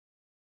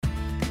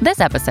This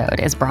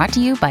episode is brought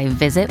to you by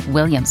Visit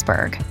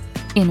Williamsburg.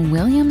 In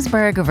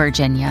Williamsburg,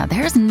 Virginia,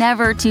 there's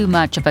never too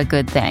much of a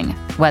good thing.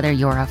 Whether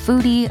you're a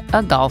foodie,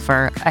 a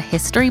golfer, a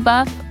history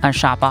buff, a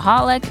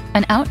shopaholic,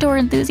 an outdoor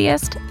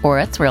enthusiast, or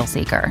a thrill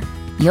seeker,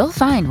 you'll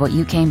find what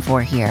you came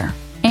for here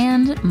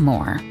and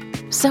more.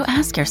 So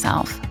ask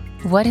yourself,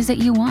 what is it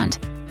you want?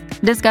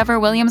 Discover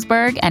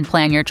Williamsburg and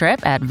plan your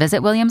trip at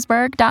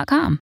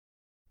visitwilliamsburg.com.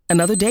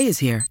 Another day is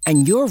here,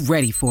 and you're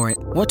ready for it.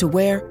 What to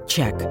wear?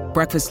 Check.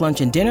 Breakfast, lunch,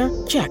 and dinner?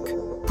 Check.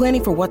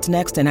 Planning for what's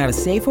next and how to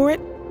save for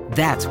it?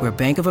 That's where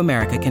Bank of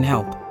America can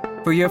help.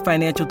 For your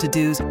financial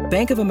to-dos,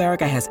 Bank of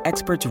America has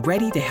experts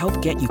ready to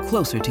help get you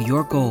closer to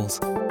your goals.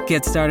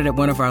 Get started at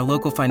one of our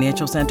local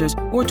financial centers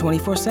or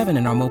 24/7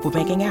 in our mobile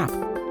banking app.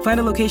 Find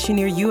a location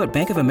near you at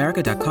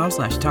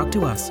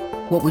bankofamerica.com/talktous.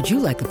 What would you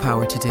like the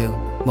power to do?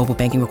 Mobile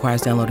banking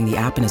requires downloading the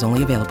app and is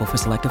only available for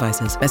select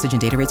devices. Message and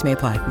data rates may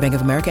apply. Bank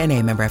of America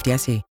N.A., member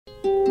FDIC.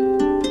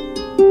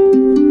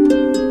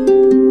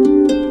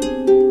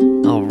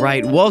 All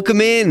right, welcome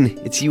in.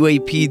 It's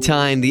UAP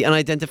time, the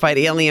Unidentified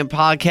Alien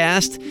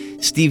Podcast.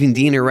 Stephen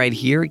Diener right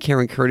here,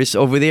 Karen Curtis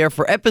over there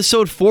for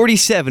episode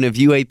 47 of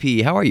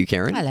UAP. How are you,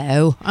 Karen?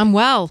 Hello, I'm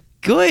well.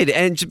 Good.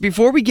 And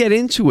before we get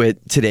into it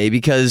today,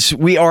 because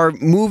we are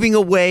moving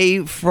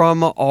away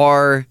from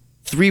our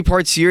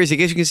three-part series, I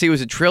guess you can say it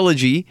was a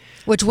trilogy.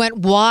 Which went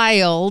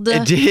wild.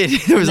 It did.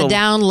 There was the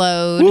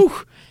download. Whew,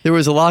 there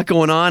was a lot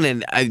going on,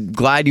 and I'm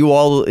glad you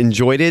all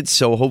enjoyed it.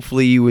 So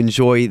hopefully you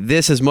enjoy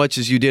this as much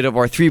as you did of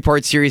our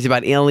three-part series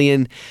about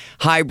alien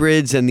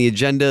hybrids and the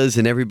agendas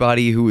and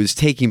everybody who is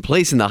taking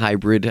place in the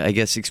hybrid, I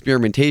guess,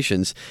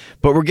 experimentations.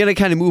 But we're going to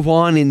kind of move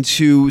on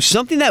into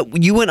something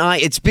that you and I,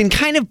 it's been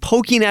kind of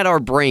poking at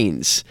our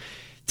brains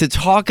to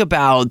talk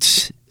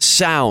about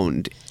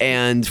sound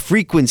and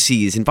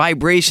frequencies and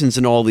vibrations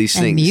and all these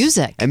things.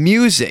 And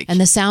music.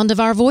 And the sound of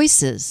our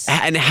voices.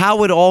 And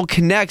how it all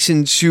connects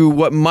into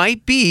what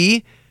might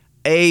be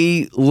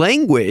a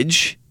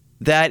language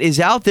that is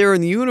out there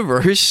in the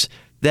universe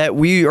that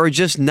we are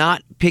just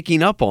not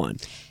picking up on.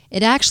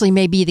 It actually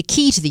may be the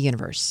key to the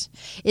universe.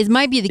 It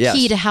might be the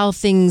key to how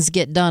things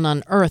get done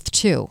on Earth,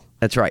 too.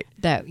 That's right.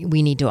 That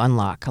we need to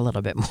unlock a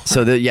little bit more.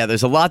 So,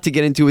 there's a lot to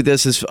get into with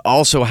this. Is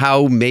also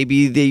how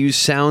maybe they use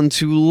sound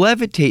to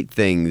levitate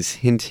things.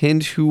 Hint,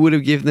 hint, who would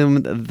have given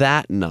them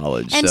that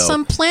knowledge? And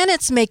some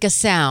planets make a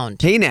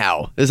sound. Hey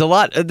now, there's a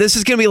lot. This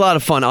is going to be a lot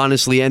of fun,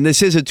 honestly. And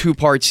this is a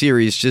two-part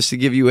series, just to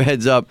give you a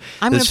heads up.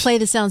 I'm going to play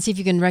the sound, see if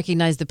you can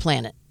recognize the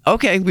planet.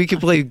 Okay, we can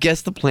play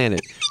Guess the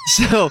Planet.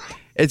 So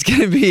it's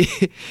gonna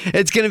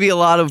be a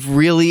lot of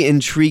really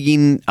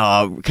intriguing,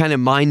 kind of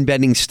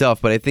mind-bending stuff.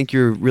 But I think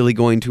you're really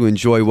going to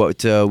enjoy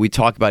what we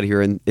talk about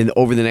here in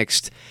over the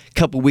next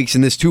couple weeks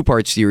in this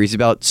two-part series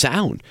about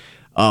sound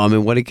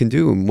and what it can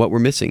do and what we're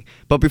missing.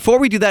 But before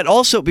we do that,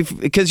 also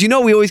because we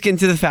always get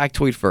into the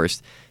factoid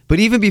first. But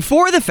even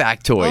before the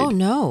factoid, oh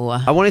no,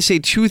 I want to say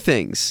two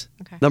things.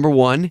 Okay. Number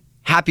one,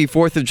 happy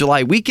 4th of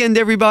July weekend,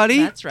 everybody.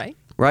 That's right.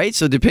 Right?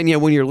 So depending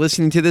on when you're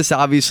listening to this,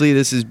 obviously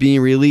this is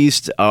being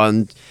released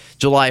on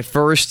July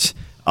 1st.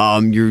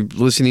 You're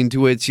listening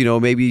to it,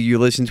 maybe you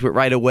listen to it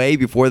right away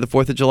before the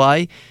 4th of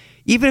July.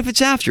 Even if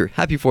it's after,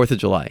 happy 4th of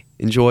July.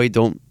 Enjoy.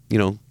 Don't,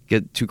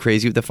 get too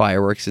crazy with the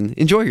fireworks and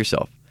enjoy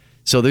yourself.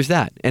 So there's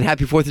that. And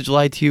happy 4th of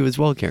July to you as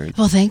well, Karen.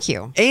 Well, thank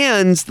you.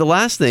 And the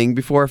last thing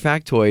before our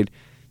factoid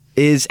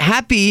is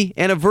happy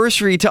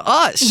anniversary to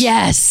us.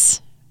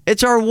 Yes.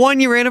 It's our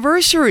 1-year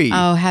anniversary.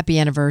 Oh, happy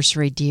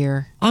anniversary,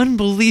 dear.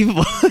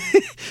 Unbelievable.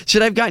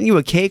 Should I have gotten you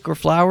a cake or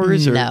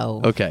flowers?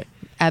 No. Okay.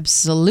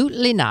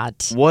 Absolutely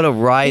not. What a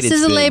ride This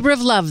is a labor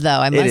of love, though,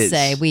 I must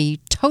say. We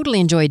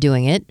totally enjoy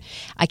doing it.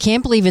 I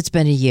can't believe it's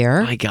been a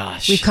year. My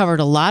gosh. We've covered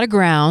a lot of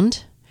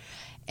ground,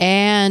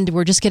 and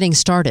we're just getting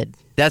started.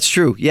 That's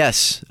true.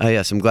 Yes.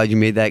 Yes, I'm glad you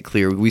made that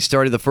clear. We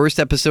started, the first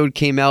episode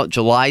came out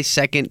July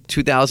 2nd,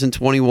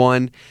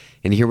 2021,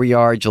 and here we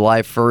are,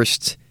 July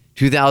 1st,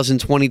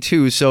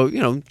 2022.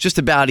 So, just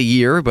about a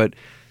year, but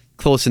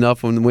close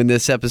enough when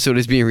this episode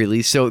is being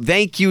released. So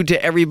thank you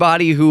to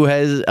everybody who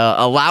has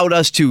allowed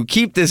us to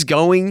keep this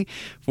going,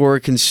 for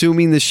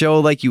consuming the show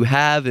like you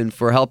have, and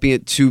for helping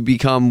it to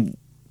become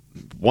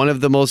one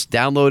of the most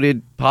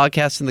downloaded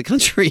podcasts in the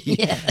country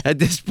at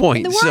this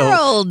point. In the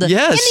world.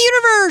 Yes. In the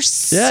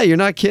universe. Yeah, you're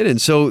not kidding.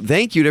 So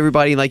thank you to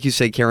everybody. Like you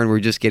said, Karen, we're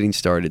just getting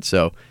started.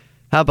 So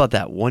how about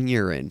that? 1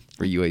 year in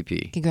for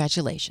UAP.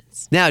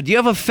 Congratulations. Now, do you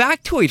have a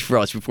factoid for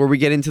us before we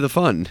get into the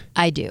fun?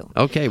 I do.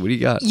 Okay, what do you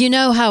got? You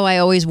know how I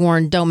always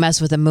warn, don't mess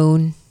with the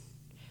moon?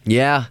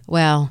 Yeah.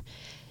 Well,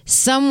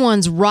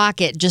 someone's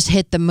rocket just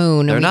hit the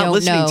moon. They're and we not don't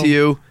listening know. to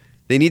you.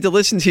 They need to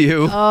listen to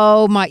you.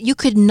 Oh, my. You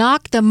could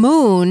knock the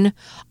moon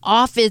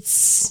off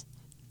its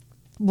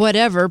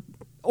whatever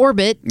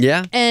orbit.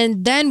 Yeah.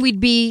 And then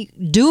we'd be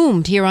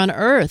doomed here on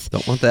Earth.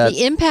 Don't want that.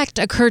 The impact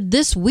occurred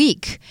this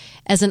week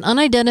as an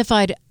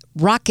unidentified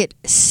rocket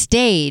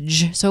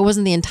stage, so it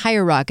wasn't the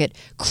entire rocket,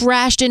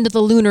 crashed into the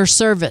lunar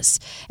surface.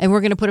 And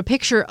we're going to put a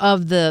picture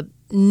of the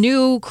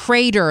new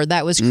crater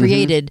that was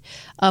created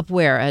up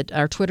where? At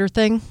our Twitter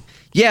thing?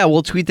 Yeah,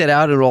 we'll tweet that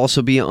out. It'll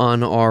also be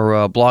on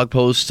our blog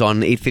post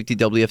on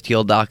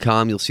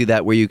 850wftl.com. You'll see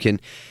that where you can,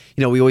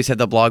 we always have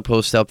the blog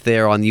post up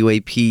there on the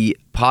UAP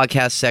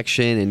podcast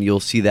section, and you'll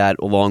see that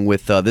along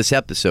with this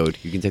episode.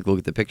 You can take a look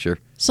at the picture.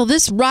 So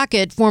this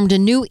rocket formed a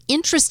new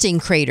interesting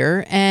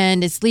crater,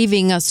 and it's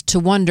leaving us to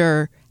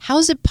wonder, how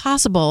is it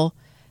possible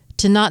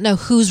to not know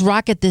whose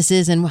rocket this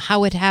is and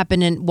how it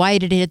happened and why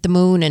did it hit the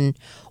moon and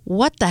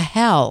what the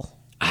hell?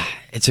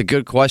 It's a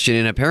good question,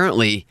 and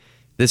apparently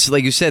this,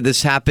 like you said,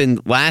 this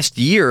happened last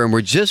year, and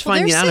we're just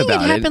finding out about it. They're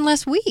saying it happened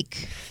last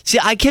week. See,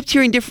 I kept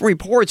hearing different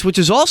reports, which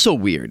is also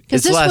weird.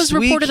 Because this was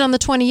reported on the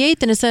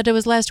 28th, and it said it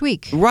was last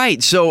week.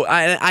 Right. So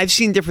I've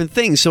seen different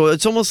things. So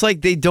it's almost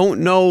like they don't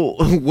know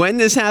when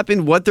this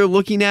happened, what they're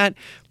looking at.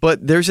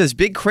 But there's this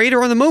big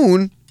crater on the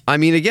moon. I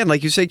mean, again,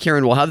 like you say,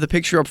 Karen, we'll have the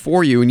picture up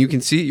for you, and you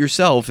can see it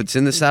yourself. It's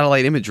in the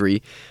satellite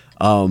imagery,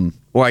 or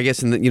I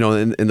guess in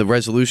the in the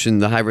resolution,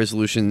 the high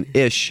resolution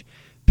ish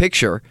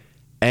picture.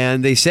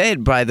 And they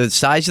said by the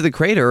size of the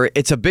crater,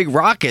 it's a big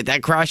rocket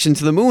that crashed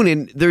into the moon.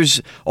 And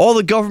there's all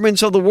the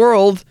governments of the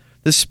world,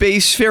 the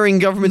spacefaring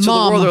governments of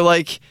the world are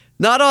like,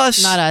 not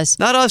us. Not us.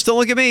 Not us. Don't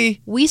look at me.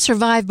 We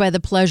survive by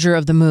the pleasure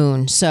of the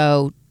moon,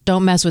 so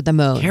don't mess with the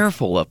moon.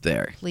 Careful up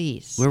there.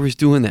 Please. Whoever's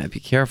doing that, be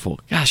careful.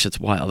 Gosh, that's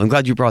wild. I'm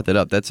glad you brought that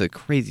up. That's a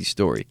crazy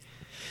story.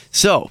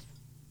 So,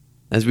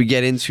 as we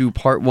get into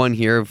part one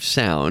here of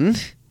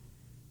sound,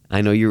 I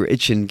know you're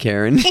itching,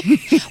 Karen.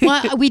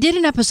 Well, we did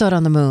an episode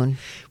on the moon.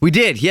 We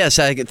did, yes.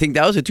 I think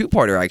that was a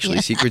two-parter, actually,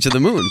 Secrets of the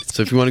Moon.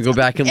 So if you want to go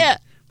back and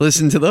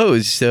listen to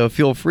those,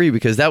 feel free,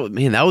 because that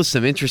was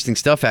some interesting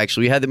stuff,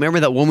 actually. We had, remember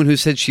that woman who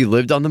said she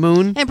lived on the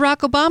moon? And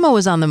Barack Obama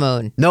was on the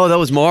moon. No, that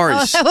was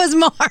Mars. Oh, that was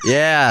Mars.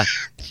 Yeah.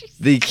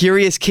 The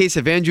Curious Case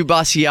of Andrew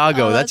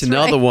Basiago. Oh, that's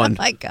another right. one.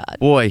 Oh, my God.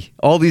 Boy,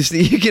 all these,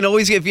 you can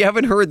always, if you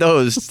haven't heard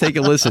those, take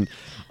a listen.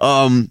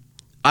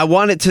 I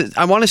want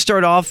to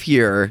start off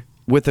here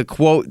with a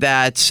quote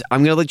that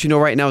I'm going to let you know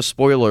right now,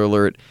 spoiler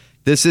alert.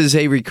 This is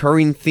a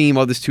recurring theme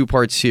of this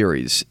two-part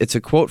series. It's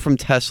a quote from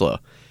Tesla,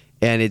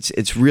 and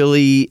it's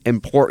really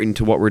important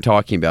to what we're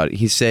talking about.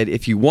 He said,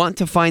 if you want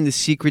to find the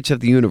secrets of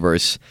the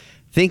universe,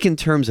 think in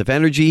terms of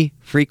energy,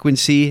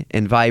 frequency,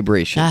 and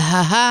vibration.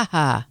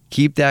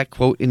 Keep that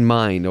quote in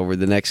mind over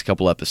the next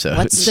couple episodes.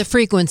 What's the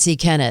frequency,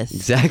 Kenneth?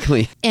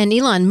 Exactly. And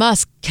Elon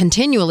Musk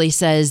continually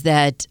says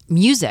that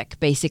music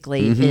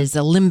basically is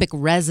a limbic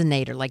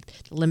resonator, like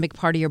the limbic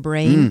part of your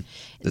brain.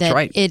 That's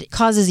right. It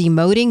causes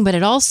emoting, but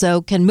it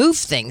also can move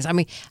things. I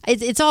mean,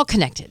 it's all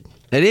connected.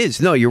 It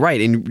is. No, you're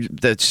right. And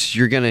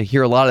you're going to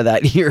hear a lot of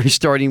that here,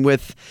 starting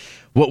with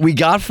what we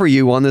got for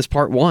you on this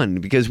part one,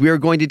 because we are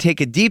going to take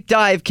a deep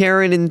dive,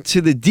 Karen, into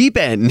the deep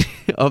end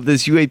of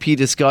this UAP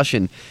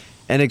discussion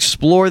and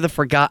explore the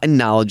forgotten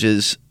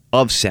knowledges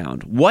of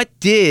sound. What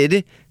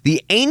did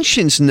the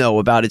ancients know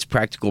about its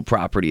practical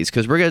properties?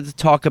 Because we're going to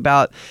talk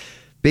about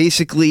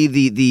basically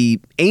the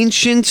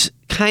ancient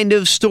kind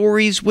of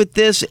stories with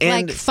this.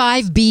 And like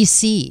 5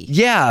 BC.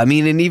 Yeah, I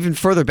mean, and even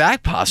further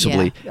back,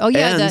 possibly. Yeah. Oh,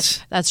 yeah,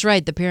 and, that's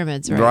right, the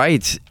pyramids, right?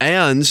 Right.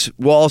 And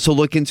we'll also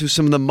look into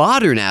some of the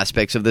modern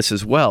aspects of this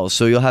as well.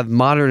 So you'll have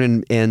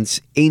modern and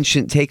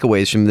ancient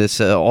takeaways from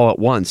this all at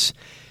once.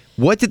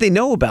 What did they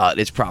know about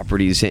its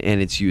properties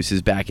and its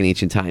uses back in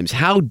ancient times?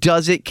 How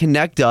does it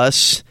connect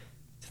us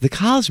to the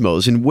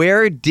cosmos? And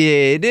where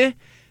did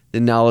the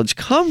knowledge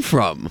come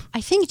from?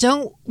 I think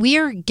we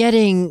are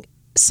getting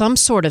some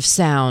sort of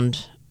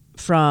sound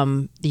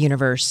from the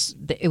universe.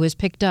 It was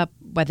picked up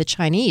by the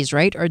Chinese,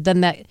 right? Or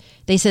then that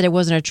they said it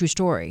wasn't a true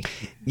story.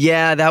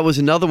 Yeah, that was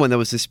another one that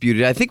was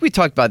disputed. I think we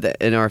talked about that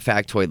in our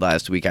factoid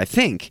last week, I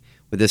think,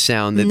 with the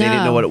sound that they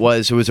didn't know what it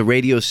was. It was a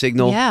radio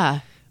signal. Yeah.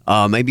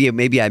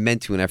 Maybe I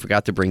meant to and I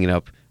forgot to bring it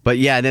up. But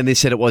yeah, then they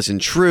said it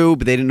wasn't true,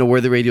 but they didn't know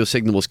where the radio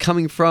signal was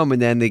coming from.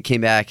 And then they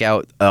came back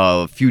out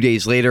a few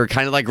days later,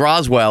 kind of like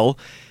Roswell.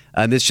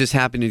 And this just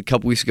happened a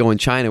couple weeks ago in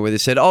China, where they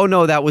said, oh,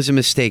 no, that was a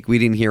mistake. We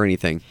didn't hear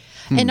anything.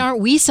 And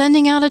aren't we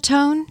sending out a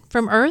tone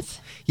from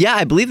Earth? Yeah,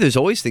 I believe there's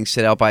always things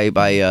set out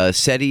by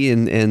SETI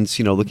and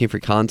looking for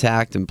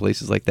contact and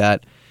places like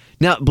that.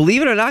 Now,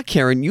 believe it or not,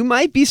 Karen, you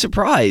might be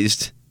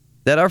surprised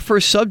that our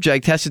first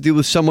subject has to do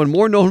with someone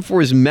more known for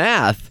his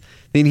math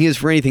than he is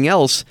for anything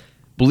else.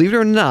 Believe it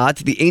or not,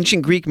 the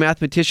ancient Greek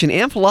mathematician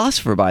and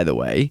philosopher, by the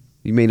way,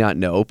 you may not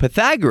know,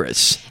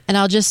 Pythagoras. And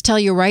I'll just tell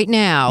you right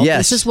now,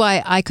 this is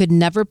why I could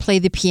never play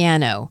the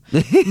piano.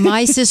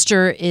 My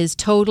sister is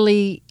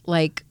totally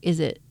is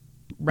it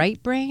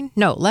right brain?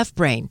 No, left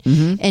brain.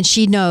 Mm-hmm. And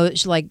she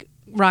knows like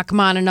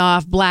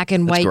Rachmaninoff, black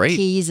and white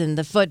keys and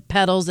the foot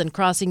pedals and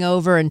crossing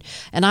over. And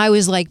I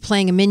was like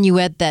playing a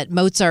minuet that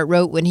Mozart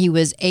wrote when he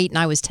was 8 and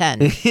I was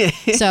 10.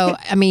 So,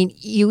 I mean,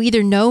 you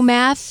either know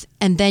math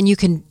and then you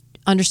can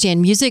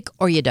understand music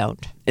or you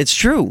don't. It's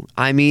true.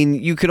 I mean,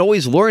 you could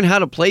always learn how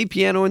to play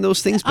piano and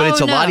those things, but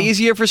it's a lot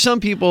easier for some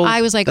people.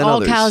 I was like, all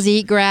others. Cows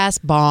eat grass,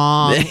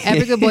 bong.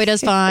 Every good boy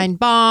does fine,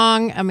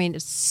 bong. I mean,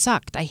 it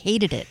sucked. I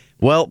hated it.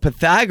 Well,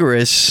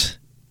 Pythagoras,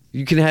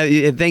 you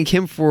can thank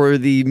him for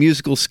the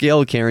musical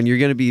scale, Karen. You're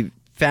going to be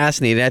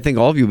fascinated. I think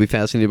all of you will be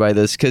fascinated by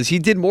this because he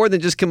did more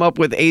than just come up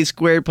with a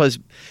squared plus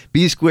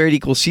b squared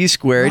equals c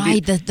squared.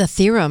 Right, the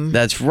theorem.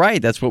 That's right.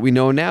 That's what we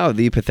know now,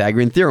 the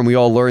Pythagorean theorem. We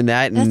all learned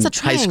that in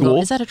high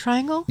school. Is that a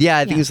triangle? Yeah,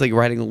 I think it's like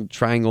right angle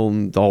triangle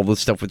and all the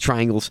stuff with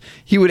triangles.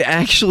 He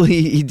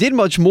did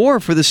much more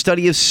for the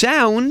study of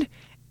sound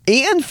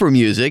and for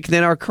music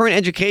than our current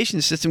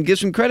education system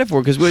gives him credit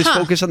for because we always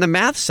focus on the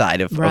math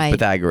side of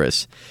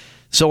Pythagoras.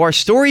 So our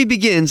story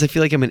begins, I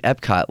feel like I'm in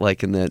Epcot,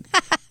 like in that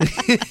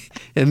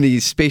in the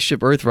spaceship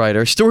Earthrider.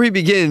 Our story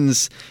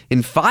begins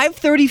in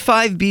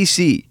 535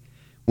 BC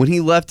when he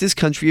left his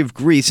country of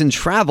Greece and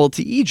traveled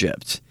to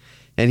Egypt.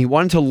 And he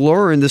wanted to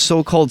learn the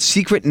so-called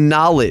secret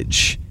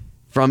knowledge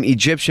from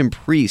Egyptian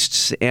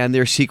priests and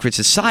their secret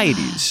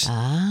societies.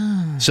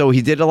 So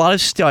he did a lot of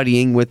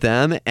studying with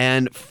them,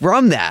 and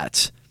from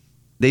that,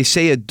 they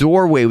say a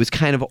doorway was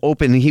kind of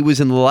open, and he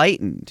was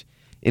enlightened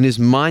in his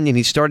mind, and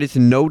he started to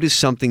notice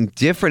something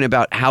different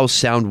about how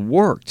sound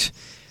worked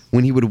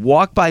when he would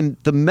walk by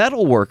the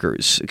metal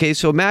workers. Okay,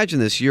 so imagine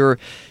this. You're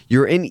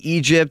in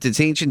Egypt, it's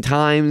ancient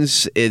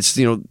times, it's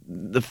the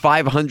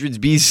 500s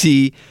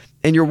BC,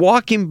 and you're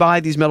walking by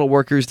these metal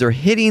workers. They're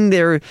hitting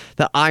the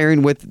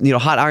iron with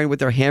hot iron with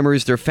their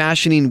hammers. They're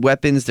fashioning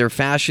weapons. They're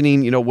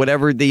fashioning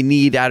whatever they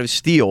need out of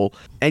steel.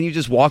 And you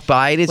just walk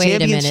by and it's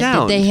ambient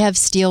sound. Did they have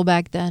steel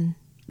back then?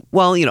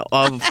 Well,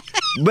 of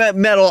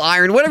metal,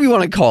 iron, whatever you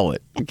want to call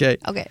it. Okay.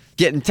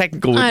 Getting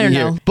technical with you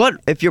here. But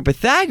if you're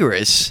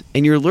Pythagoras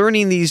and you're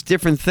learning these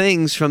different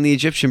things from the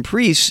Egyptian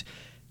priests,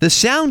 the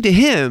sound to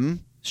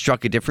him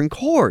struck a different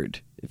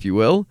chord, if you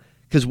will.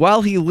 Because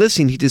while he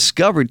listened, he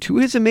discovered to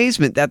his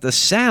amazement that the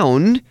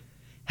sound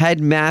had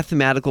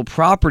mathematical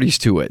properties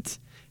to it.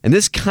 And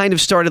this kind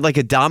of started like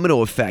a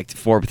domino effect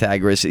for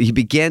Pythagoras. He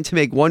began to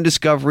make one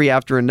discovery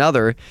after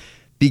another,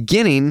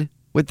 beginning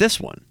with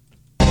this one.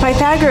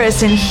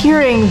 Pythagoras, in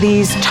hearing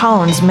these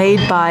tones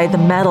made by the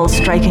metal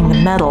striking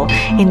the metal,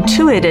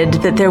 intuited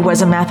that there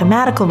was a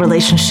mathematical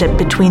relationship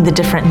between the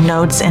different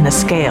notes in a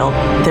scale.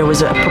 There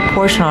was a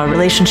proportional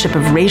relationship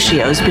of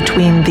ratios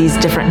between these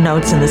different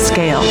notes in the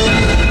scale.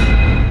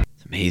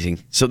 Amazing.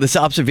 So this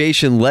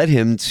observation led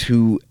him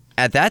to,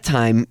 at that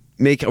time,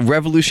 make a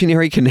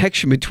revolutionary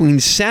connection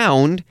between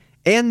sound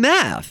and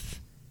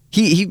math.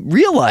 He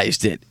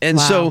realized it. And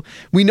so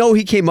we know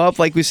he came up,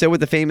 like we said,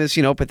 with the famous,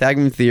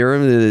 Pythagorean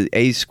theorem, the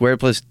a squared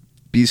plus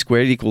b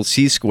squared equals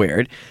c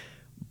squared.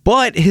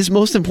 But his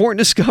most important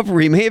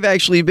discovery may have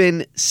actually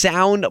been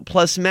sound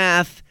plus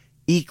math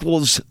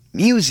equals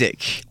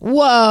music.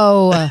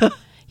 Whoa.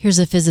 Here's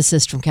a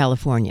physicist from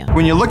California.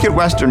 When you look at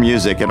Western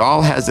music, it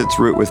all has its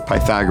root with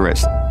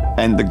Pythagoras.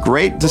 And the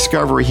great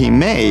discovery he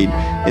made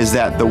is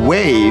that the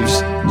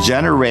waves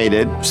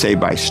generated, say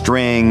by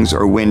strings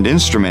or wind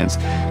instruments,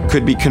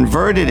 could be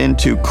converted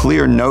into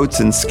clear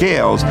notes and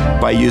scales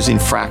by using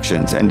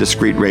fractions and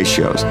discrete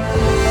ratios.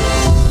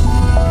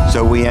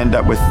 So we end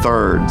up with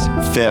thirds,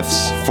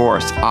 fifths,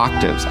 fourths,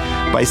 octaves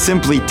by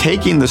simply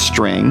taking the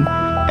string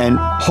and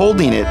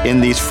holding it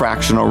in these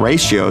fractional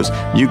ratios.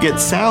 You get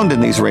sound in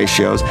these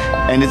ratios,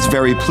 and it's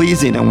very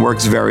pleasing and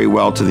works very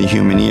well to the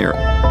human ear.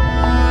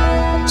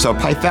 So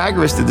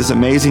Pythagoras did this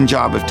amazing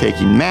job of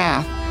taking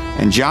math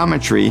and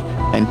geometry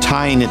and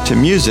tying it to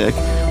music,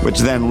 which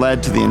then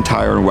led to the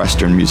entire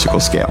Western musical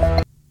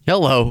scale.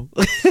 Hello.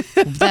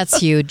 That's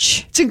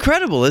huge. It's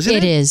incredible, isn't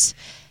it? It is.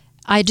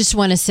 I just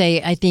want to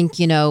say, I think,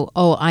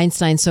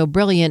 Einstein's so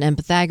brilliant and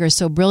Pythagoras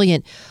so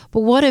brilliant,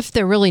 but what if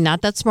they're really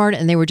not that smart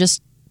and they were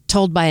just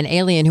told by an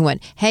alien who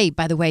went, hey,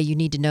 by the way, you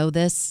need to know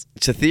this?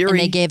 It's a theory. And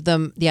they gave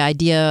them the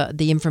idea,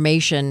 the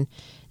information,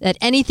 that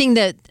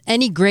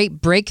any great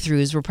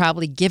breakthroughs were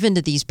probably given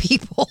to these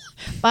people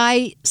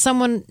by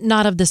someone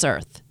not of this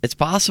earth. It's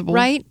possible.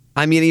 Right?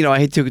 I mean, I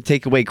hate to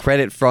take away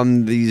credit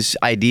from these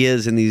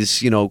ideas and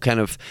these, kind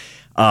of...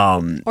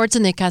 or it's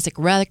in the Akashic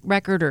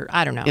record, or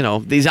I don't know.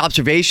 These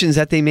observations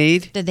that they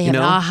made. Did they have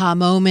an aha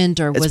moment,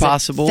 or was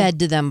possible. It fed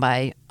to them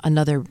by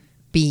another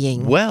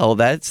being? Well,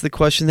 that's the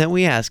question that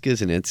we ask,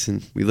 isn't it?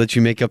 And we let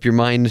you make up your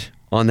mind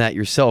on that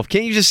yourself.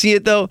 Can't you just see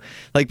it, though?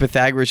 Like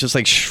Pythagoras just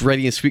like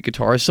shredding a sweet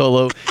guitar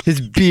solo. His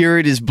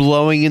beard is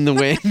blowing in the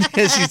wind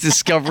as he's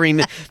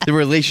discovering the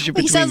relationship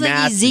between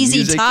math and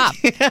music. He sounds like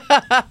he's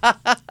ZZ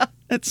Top.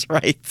 That's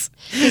right.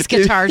 His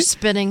guitar's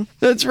spinning.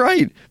 That's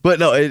right. But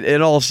no,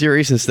 in all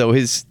seriousness, though,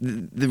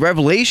 the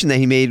revelation that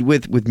he made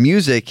with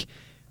music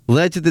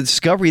led to the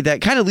discovery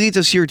that kind of leads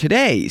us here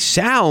today.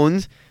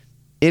 Sound,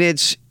 in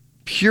its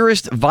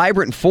purest,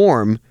 vibrant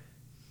form,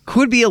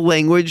 could be a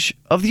language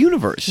of the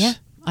universe. Yeah,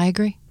 I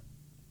agree.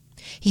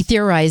 He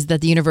theorized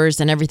that the universe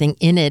and everything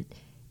in it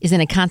is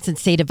in a constant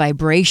state of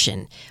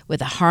vibration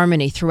with a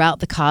harmony throughout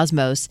the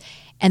cosmos,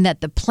 and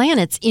that the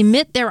planets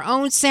emit their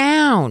own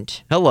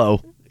sound.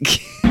 Hello.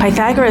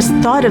 Pythagoras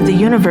thought of the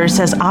universe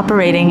as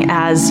operating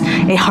as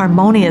a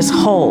harmonious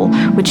whole,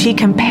 which he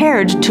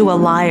compared to a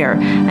lyre,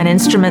 an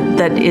instrument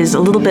that is a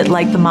little bit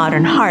like the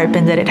modern harp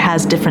in that it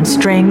has different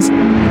strings.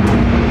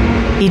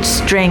 Each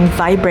string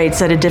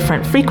vibrates at a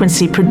different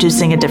frequency,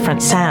 producing a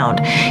different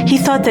sound. He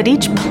thought that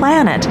each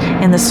planet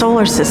in the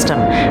solar system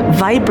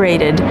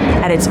vibrated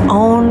at its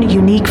own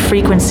unique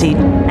frequency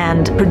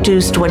and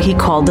produced what he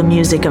called the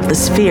music of the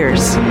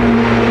spheres.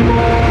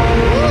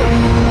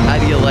 How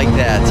do you like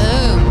that?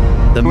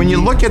 When you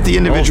look at the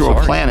individual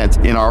planets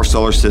in our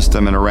solar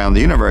system and around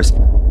the universe,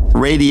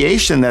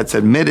 radiation that's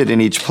emitted in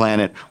each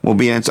planet will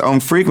be in its own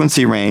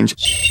frequency range.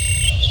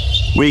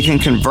 We can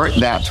convert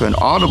that to an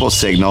audible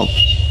signal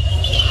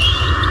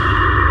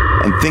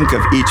and think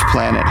of each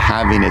planet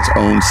having its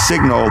own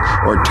signal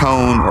or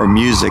tone or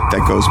music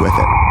that goes with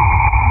it.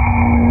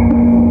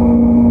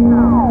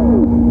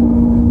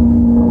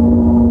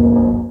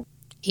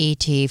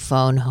 E.T.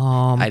 phone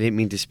home. I didn't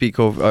mean to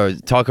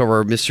talk over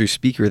our Mr.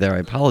 Speaker there. I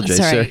apologize.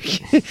 Sorry.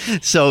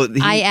 So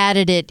I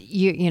added it.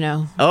 You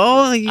know.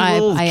 Oh, you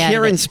little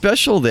Karen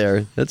special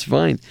there. That's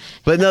fine.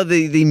 But no,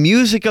 the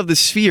music of the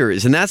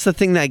spheres, and that's the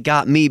thing that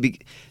got me.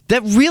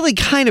 That really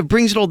kind of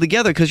brings it all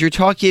together because you're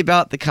talking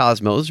about the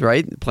cosmos,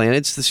 right? The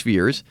planets, the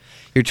spheres.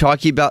 You're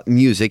talking about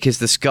music, his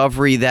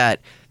discovery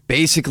that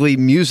basically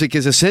music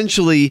is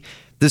essentially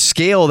the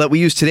scale that we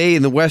use today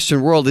in the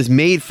Western world is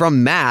made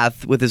from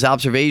math, with his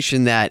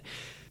observation that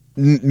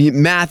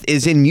math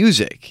is in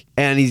music.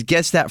 And he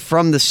gets that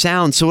from the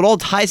sound. So it all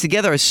ties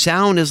together. A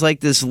sound is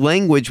like this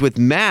language with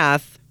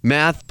math.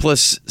 Math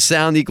plus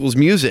sound equals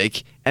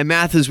music. And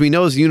math, as we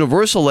know, is the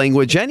universal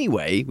language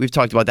anyway. We've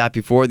talked about that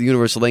before, the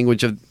universal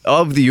language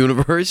of the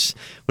universe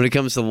when it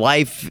comes to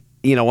life,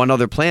 on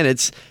other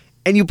planets.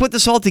 And you put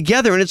this all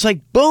together and it's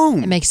like,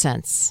 boom. It makes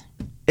sense.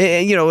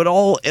 It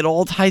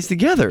all ties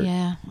together.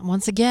 Yeah.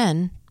 Once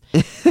again,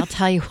 I'll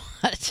tell you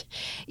what,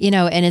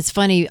 and it's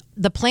funny.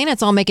 The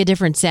planets all make a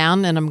different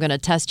sound, and I'm going to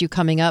test you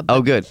coming up.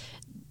 Oh, good.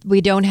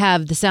 We don't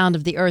have the sound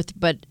of the Earth,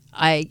 but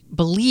I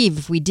believe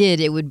if we did,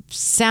 it would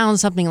sound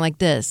something like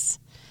this.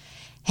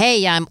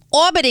 Hey, I'm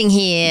orbiting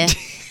here.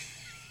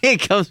 Here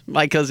comes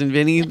my cousin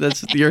Vinny.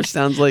 That's what the Earth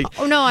sounds like.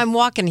 Oh, no, I'm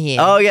walking here.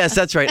 Oh, yes,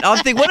 that's right. I'm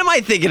thinking, what am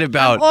I thinking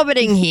about? I'm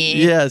orbiting here.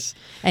 Yes.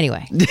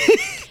 Anyway,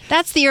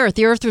 that's the Earth.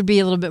 The Earth would be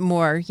a little bit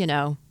more,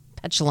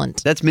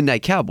 petulant. That's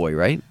Midnight Cowboy,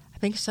 right? I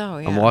think so,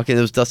 yeah. I'm walking.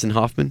 It was Dustin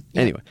Hoffman.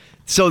 Yeah. Anyway,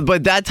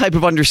 but that type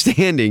of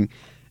understanding,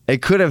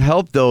 it could have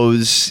helped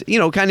those,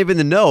 kind of in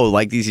the know,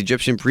 like these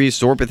Egyptian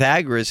priests or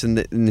Pythagoras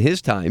in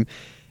his time.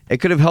 It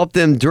could have helped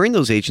them during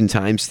those ancient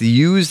times to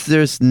use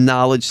this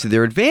knowledge to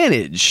their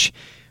advantage,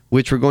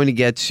 which we're going to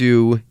get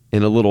to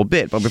in a little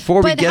bit. But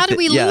before we get how did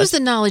we lose the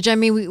knowledge? I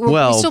mean, we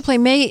still play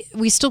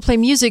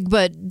music,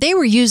 but they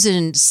were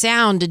using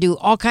sound to do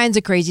all kinds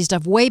of crazy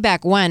stuff way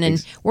back when,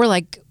 and we're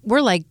like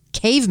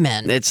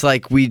cavemen. It's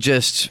like we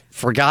just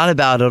forgot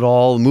about it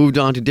all, moved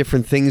on to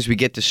different things. We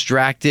get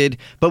distracted,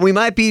 but we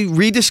might be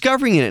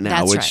rediscovering it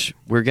now, which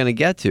we're going to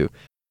get to.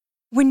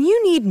 When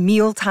you need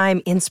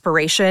mealtime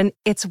inspiration,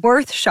 it's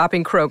worth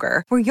shopping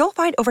Kroger, where you'll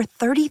find over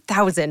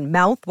 30,000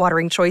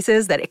 mouth-watering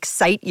choices that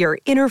excite your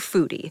inner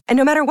foodie. And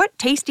no matter what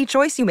tasty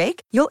choice you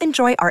make, you'll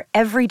enjoy our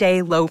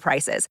everyday low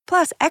prices,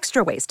 plus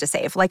extra ways to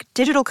save, like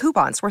digital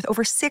coupons worth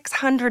over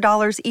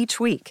 $600 each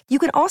week. You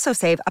can also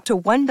save up to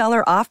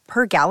 $1 off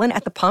per gallon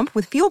at the pump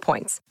with fuel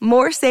points.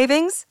 More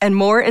savings and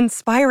more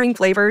inspiring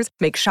flavors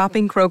make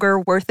shopping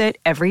Kroger worth it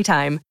every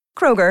time.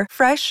 Kroger,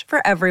 fresh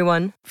for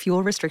everyone.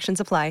 Fuel restrictions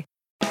apply.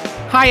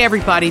 Hi,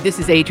 everybody. This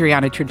is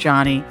Adriana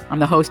Trajani. I'm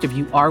the host of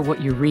You Are What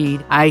You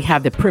Read. I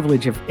have the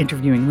privilege of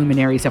interviewing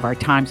luminaries of our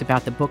times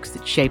about the books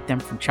that shaped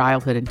them from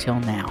childhood until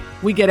now.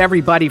 We get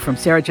everybody from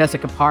Sarah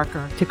Jessica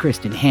Parker to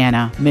Kristen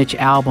Hanna, Mitch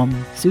Albom,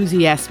 Susie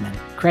Essman,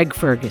 Craig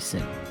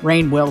Ferguson,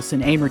 Rainn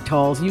Wilson, Amor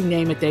Tolls, you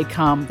name it, they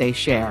come, they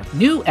share.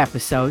 New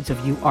episodes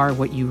of You Are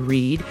What You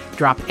Read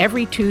drop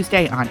every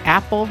Tuesday on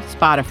Apple,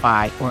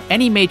 Spotify, or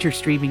any major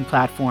streaming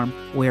platform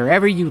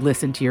wherever you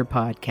listen to your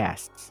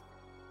podcasts.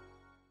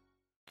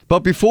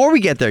 But before we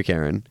get there,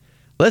 Karen,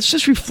 let's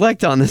just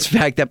reflect on this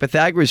fact that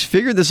Pythagoras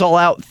figured this all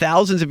out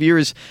thousands of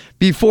years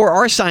before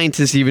our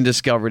scientists even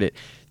discovered it.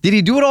 Did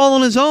he do it all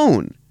on his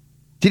own?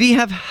 Did he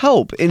have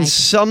help? In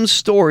some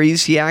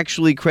stories, he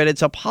actually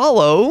credits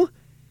Apollo,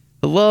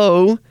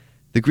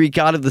 the Greek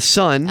god of the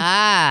sun,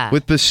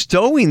 with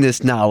bestowing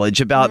this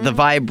knowledge about the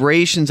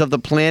vibrations of the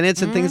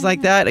planets and things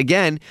like that.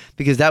 Again,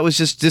 because that was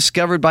just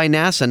discovered by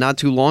NASA not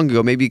too long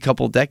ago, maybe a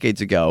couple of decades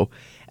ago.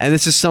 And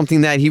this is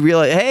something that he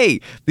realized, hey,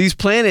 these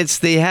planets,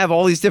 they have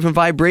all these different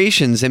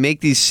vibrations and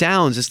make these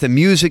sounds. It's the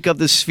music of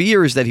the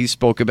spheres that he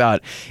spoke about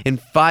in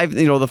the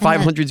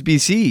 500s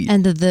BC.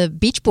 And the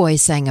Beach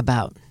Boys sang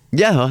about.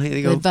 Yeah, well, there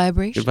you go. Good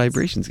Vibrations. Good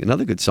Vibrations.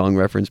 Another good song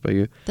reference by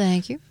you.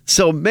 Thank you.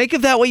 So make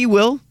of that what you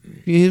will.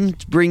 Him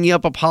bringing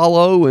up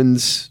Apollo and,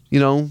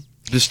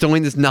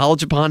 bestowing this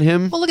knowledge upon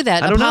him. Well, look at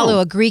that. Apollo,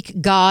 a Greek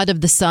god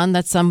of the sun.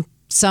 That's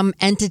some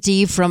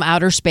entity from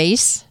outer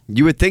space.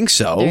 You would think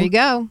so. There you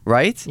go.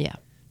 Right? Yeah.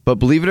 But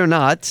believe it or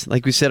not,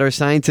 like we said, our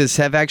scientists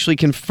have actually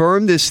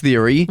confirmed this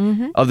theory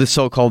of the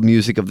so-called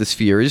music of the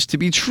spheres to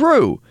be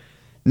true.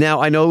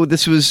 Now, I know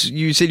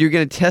you said you're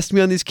going to test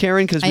me on these,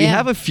 Karen, because we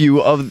have a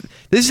few of...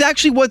 This is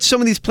actually what some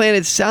of these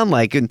planets sound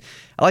like, and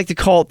I like to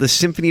call it the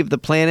Symphony of the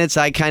Planets.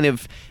 I kind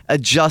of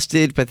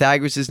adjusted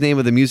Pythagoras' name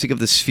of the music of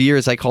the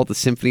spheres. I call it the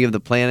Symphony of the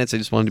Planets. I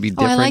just wanted to be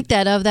different. I like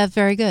that. Oh, that's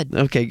very good.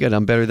 Okay, good.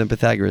 I'm better than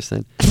Pythagoras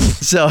then.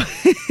 So,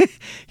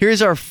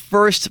 here's our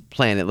first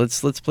planet.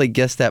 Let's play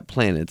Guess That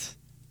Planet.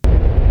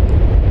 Sounds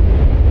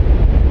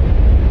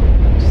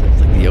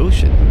like the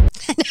ocean.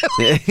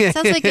 It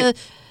sounds like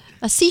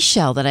a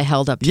seashell that I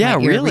held up to my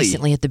ear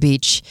recently at the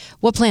beach.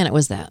 What planet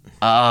was that?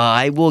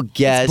 I will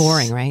guess. It's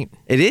boring, right?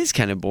 It is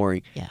kind of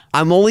boring. Yeah.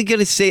 I'm only going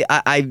to say,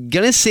 I'm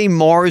going to say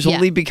Mars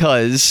only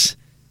because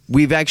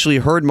we've actually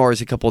heard Mars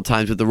a couple of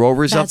times with the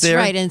rovers up there.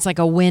 That's right, and it's like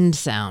a wind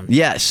sound.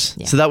 Yes.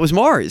 Yeah. So that was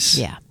Mars.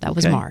 Yeah, that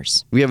was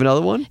Mars. We have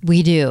another one?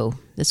 We do.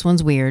 This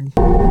one's weird.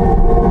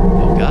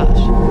 Oh, gosh.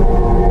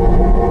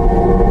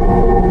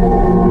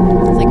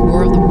 It's like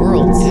War of the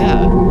Worlds.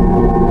 Yeah.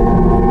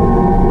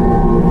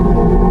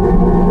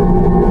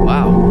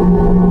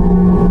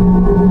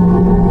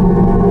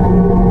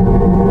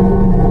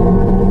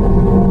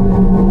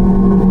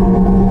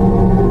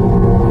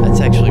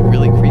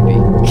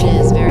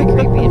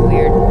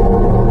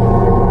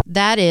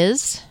 That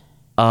is.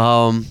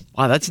 Wow,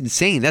 that's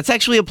insane. That's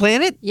actually a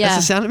planet? Yeah. That's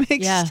the sound it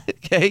makes? Yeah.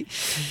 Okay.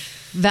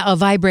 A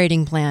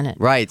vibrating planet.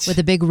 Right. With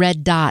a big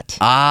red dot.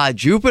 Ah,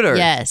 Jupiter.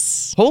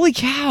 Yes. Holy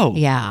cow.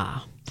 Yeah.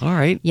 All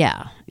right.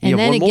 Yeah. And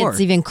then it gets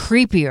even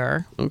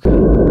creepier. Okay.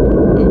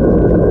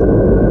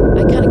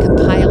 I kind of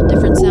compiled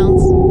different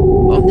sounds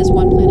from this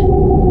one planet.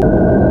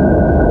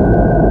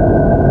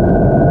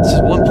 This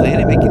is one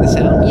planet making the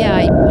sound?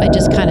 Yeah, I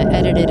just kind of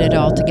edited it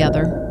all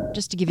together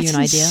just to give you an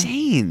idea. That's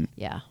insane.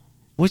 Yeah.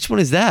 Which one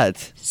is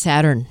that?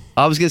 Saturn.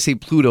 I was going to say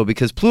Pluto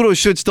because Pluto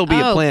should still be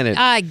a planet.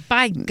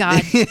 By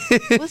God.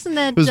 Wasn't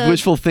that... It was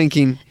wishful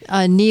thinking.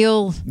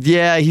 Neil...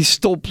 Yeah, he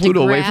stole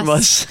Pluto away from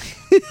us.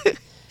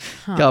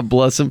 God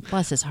bless him.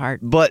 Bless his heart.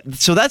 But,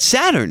 so that's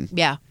Saturn.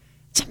 Yeah.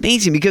 It's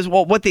amazing because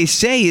what they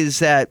say is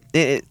that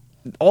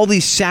all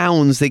these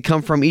sounds, they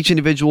come from each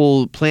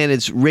individual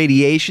planet's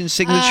radiation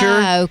signature.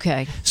 Ah,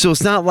 okay. So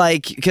it's not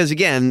like... Because,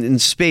 again, in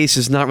space,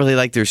 it's not really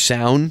like there's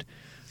sound.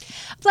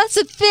 That's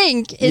the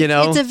thing.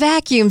 It's a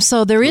vacuum,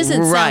 so there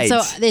isn't sound.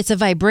 So it's a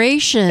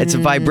vibration. It's a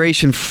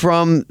vibration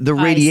from the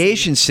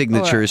radiation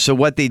signatures. So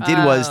what they did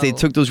was they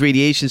took those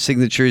radiation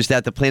signatures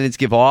that the planets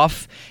give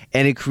off,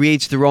 and it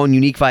creates their own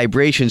unique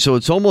vibration. So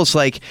it's almost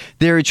like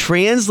they're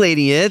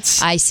translating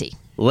it. I see.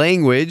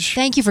 Language.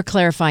 Thank you for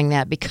clarifying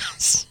that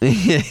because...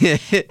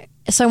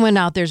 Someone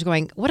out there's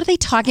going, what are they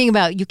talking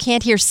about? You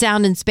can't hear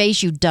sound in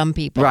space, you dumb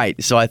people.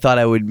 Right. So I thought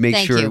I would make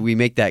sure we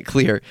make that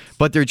clear.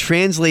 But they're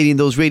translating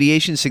those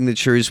radiation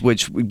signatures,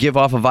 which give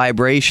off a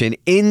vibration,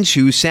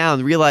 into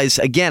sound. Realize,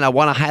 again, I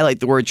want to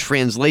highlight the word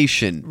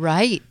translation.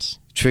 Right.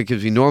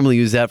 Because we normally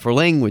use that for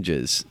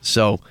languages.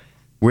 So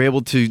we're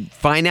able to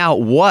find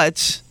out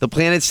what the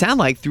planets sound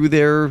like through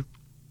their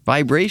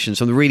vibrations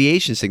from the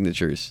radiation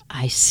signatures.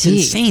 I see.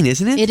 It's insane,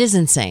 isn't it? It is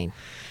insane.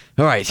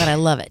 All right. But I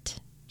love it.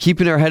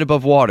 Keeping our head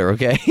above water,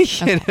 okay?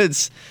 And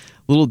it's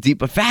a little deep,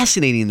 but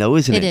fascinating, though,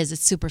 isn't it? It is.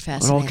 It's super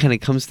fascinating. It all kind of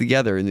comes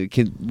together, and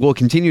it will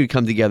continue to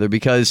come together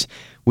because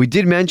we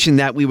did mention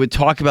that we would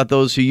talk about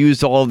those who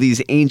used all of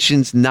these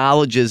ancient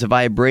knowledges of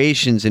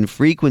vibrations and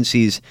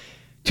frequencies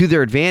to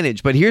their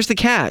advantage. But here's the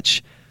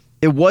catch.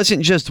 It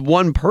wasn't just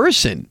one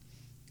person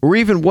or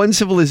even one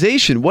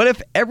civilization. What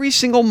if every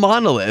single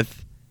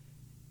monolith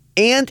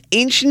and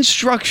ancient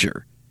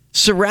structure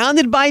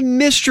surrounded by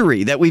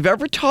mystery that we've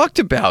ever talked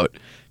about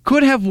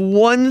could have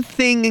one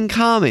thing in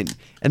common,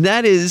 and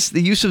that is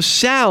the use of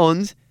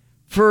sound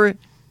for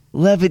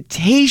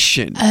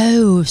levitation.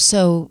 Oh,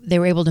 so they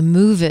were able to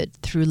move it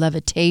through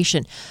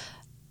levitation.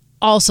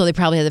 Also, they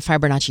probably had the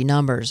Fibonacci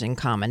numbers in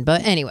common,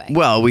 but anyway.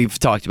 Well, we've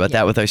talked about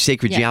that with our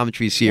Sacred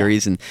Geometry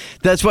series, and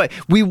that's why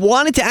we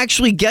wanted to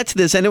actually get to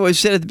this. I know I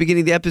said at the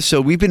beginning of the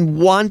episode, we've been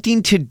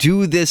wanting to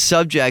do this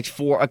subject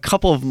for a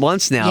couple of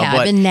months now. Yeah,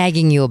 but I've been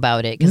nagging you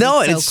about it.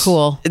 No, it's so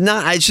cool.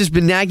 It's just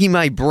been nagging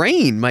my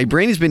brain. My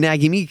brain has been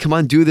nagging me, come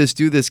on, do this,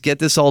 get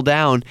this all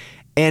down.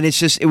 And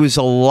it was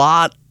a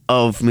lot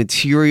of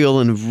material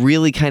and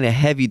really kind of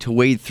heavy to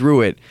wade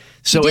through it.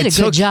 So you did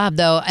a good job,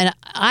 though. And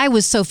I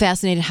was so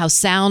fascinated how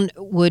sound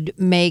would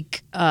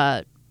make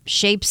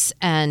shapes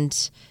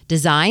and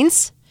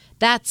designs.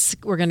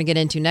 We're going to get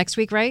into next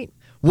week, right?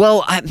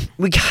 Well,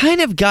 we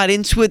kind of got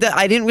into it.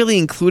 I didn't really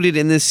include it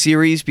in this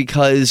series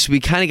because we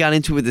kind of got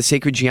into it with the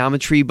Sacred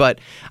Geometry, but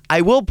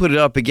I will put it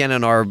up again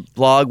on our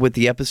blog with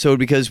the episode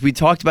because we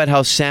talked about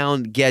how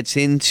sound gets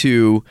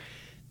into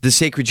the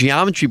Sacred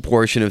Geometry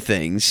portion of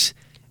things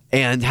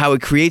and how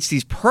it creates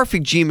these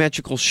perfect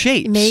geometrical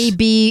shapes.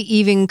 Maybe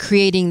even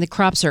creating the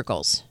crop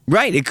circles.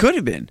 Right, it could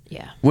have been.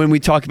 Yeah. When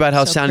we talk about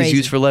how sound crazy. is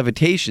used for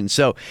levitation.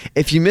 So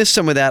if you missed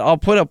some of that, I'll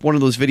put up one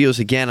of those videos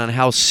again on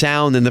how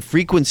sound and the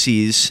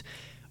frequencies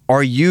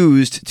are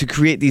used to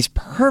create these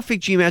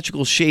perfect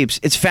geometrical shapes.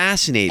 It's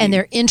fascinating. And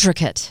they're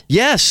intricate.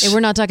 Yes. And we're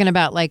not talking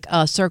about like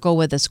a circle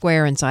with a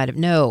square inside of.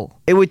 No.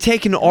 It would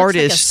take an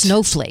artist, like a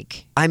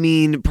snowflake. I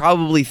mean,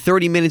 probably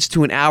 30 minutes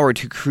to an hour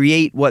to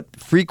create what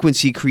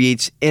frequency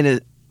creates in a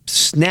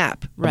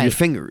snap of your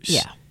fingers.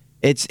 Yeah.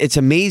 It's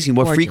amazing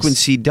what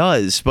frequency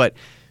does, but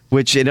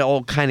which it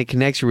all kind of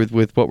connects with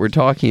what we're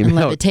talking about.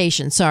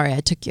 Levitation. Sorry,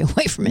 I took you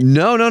away from it.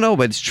 No,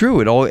 but it's true.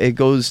 It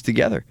goes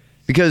together.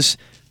 Because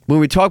when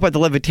we talk about the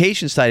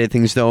levitation side of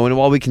things, though, and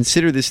while we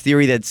consider this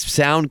theory that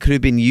sound could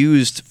have been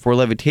used for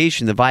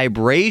levitation, the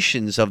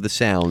vibrations of the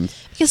sound.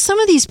 Because some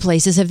of these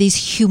places have these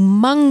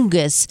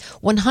humongous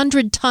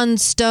 100-ton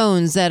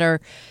stones that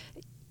are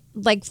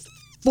like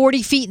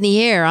 40 feet in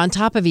the air on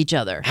top of each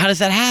other. How does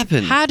that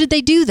happen? How did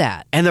they do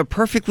that? And they're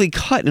perfectly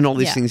cut and all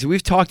these things.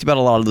 We've talked about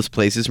a lot of those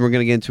places, and we're going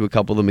to get into a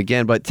couple of them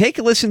again. But take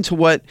a listen to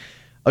what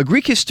a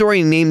Greek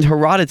historian named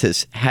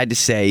Herodotus had to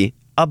say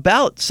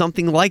about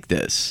something like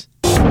this.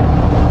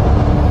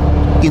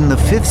 In the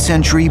 5th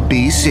century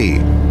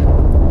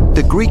BC,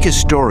 the Greek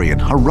historian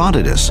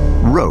Herodotus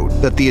wrote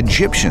that the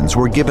Egyptians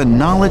were given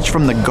knowledge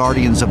from the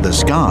guardians of the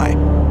sky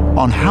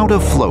on how to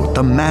float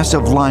the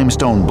massive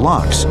limestone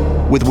blocks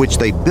with which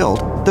they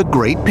built the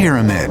Great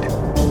Pyramid.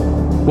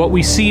 What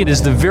we see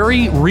is the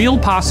very real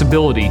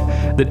possibility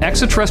that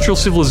extraterrestrial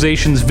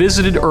civilizations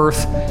visited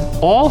Earth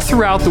all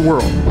throughout the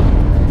world,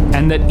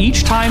 and that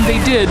each time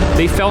they did,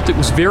 they felt it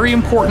was very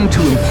important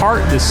to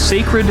impart this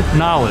sacred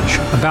knowledge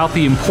about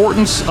the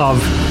importance of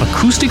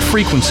acoustic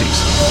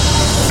frequencies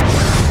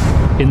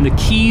in the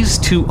keys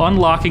to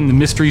unlocking the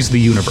mysteries of the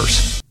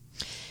universe.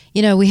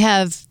 You know, we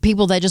have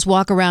people that just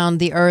walk around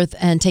the Earth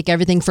and take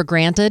everything for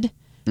granted,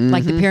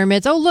 like the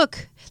pyramids. Oh,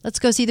 look, let's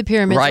go see the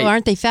pyramids. Right. Oh,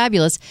 aren't they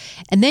fabulous?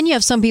 And then you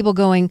have some people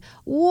going,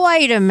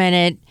 wait a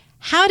minute,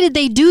 how did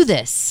they do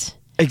this?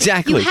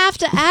 Exactly. You have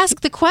to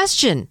ask the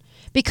question.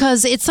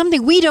 Because it's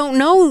something we don't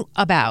know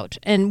about,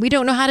 and we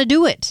don't know how to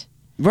do it.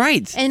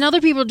 Right. And other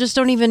people just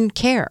don't even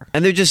care.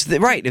 And they're just,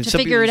 right. If to some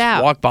figure people it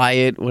out. walk by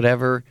it,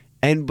 whatever.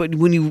 But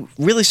when you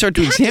really start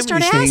to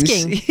examine these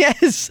things,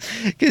 yes,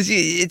 because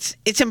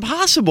it's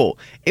impossible.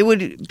 It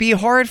would be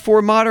hard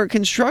for modern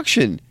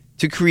construction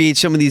to create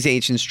some of these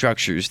ancient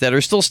structures that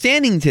are still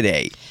standing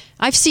today.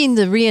 I've seen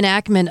the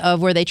reenactment of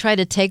where they try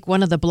to take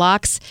one of the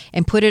blocks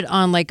and put it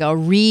on like a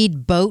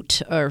reed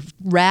boat or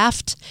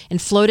raft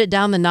and float it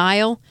down the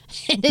Nile.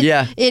 And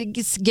it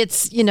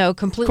gets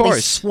completely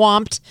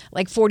swamped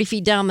like 40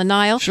 feet down the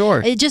Nile.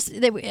 Sure.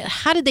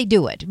 How did they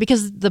do it?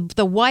 Because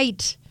the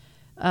white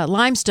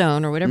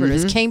limestone or whatever it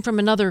is came from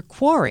another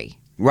quarry.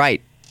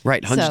 Right.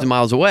 Hundreds of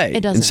miles away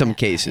in some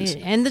cases.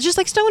 And just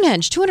like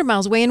Stonehenge, 200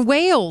 miles away in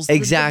Wales.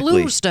 Exactly. The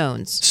blue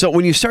stones. So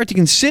when you start to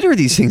consider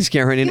these things,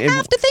 Karen, you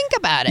have to think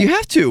about it. You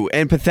have to.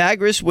 And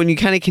Pythagoras, when you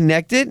kind of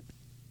connect it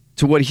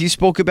to what he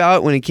spoke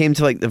about when it came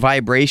to like the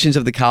vibrations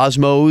of the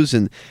cosmos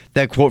and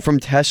that quote from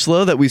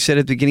Tesla that we said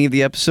at the beginning of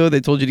the episode,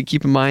 they told you to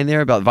keep in mind there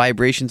about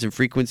vibrations and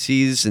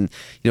frequencies and,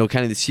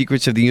 kind of the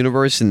secrets of the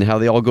universe and how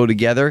they all go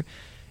together.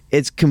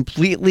 It's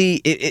completely,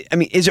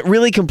 is it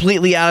really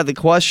completely out of the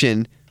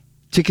question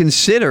to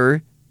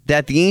consider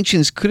that the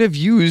ancients could have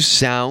used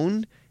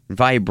sound, and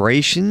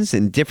vibrations,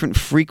 and different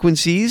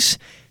frequencies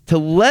to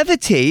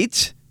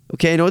levitate?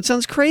 Okay, I know it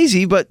sounds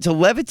crazy, but to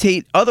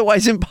levitate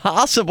otherwise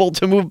impossible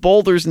to move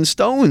boulders and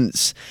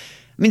stones.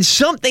 I mean,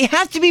 they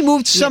have to be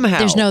moved somehow.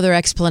 There's no other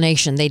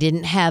explanation. They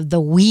didn't have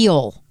the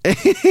wheel.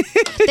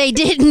 They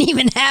didn't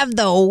even have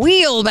the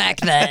wheel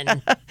back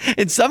then.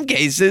 In some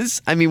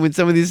cases, when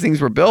some of these things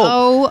were built.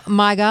 Oh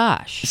my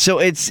gosh. So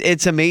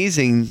it's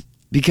amazing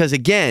because,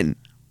 again,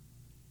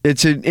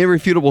 it's an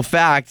irrefutable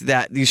fact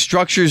that these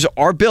structures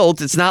are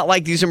built. It's not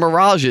like these are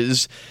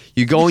mirages.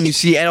 You go and you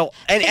see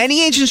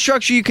any ancient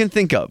structure you can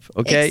think of,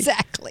 okay?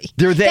 Exactly.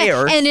 They're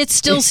there. And it's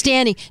still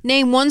standing.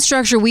 Name one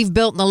structure we've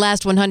built in the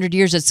last 100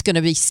 years that's going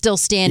to be still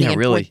standing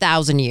in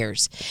 4,000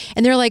 years.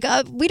 And they're like,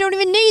 we don't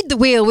even need the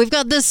wheel. We've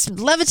got this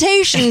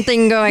levitation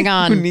thing going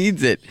on. Who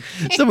needs it?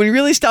 So when you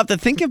really stop to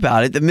think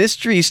about it, the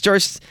mystery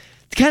starts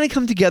to kind of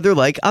come together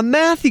like a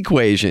math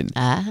equation.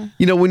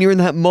 When you're in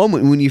that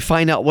moment, when you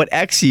find out what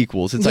x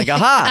equals, it's like,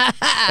 aha,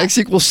 x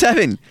equals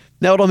 7.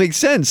 Now it all makes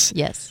sense.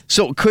 Yes.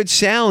 So could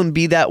sound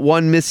be that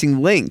one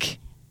missing link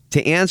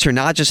to answer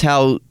not just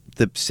how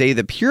the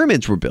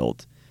pyramids were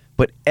built,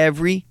 but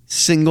every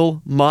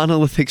single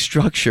monolithic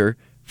structure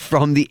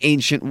from the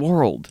ancient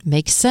world?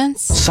 Makes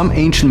sense. Some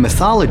ancient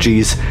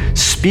mythologies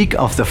speak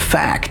of the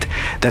fact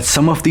that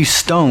some of these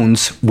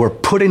stones were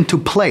put into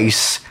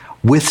place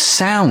with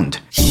sound,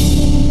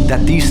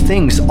 that these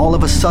things all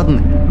of a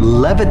sudden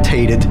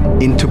levitated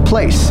into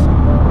place.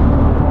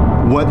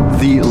 What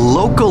the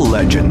local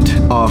legend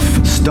of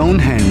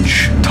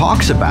Stonehenge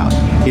talks about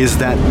is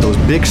that those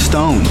big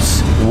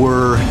stones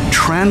were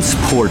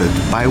transported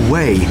by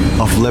way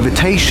of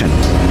levitation.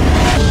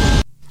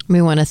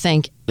 We want to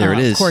thank, there it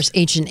is. Of course,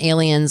 Ancient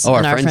Aliens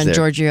and our friend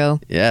Giorgio.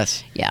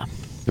 Yes. Yeah.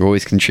 They're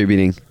always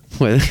contributing.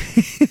 But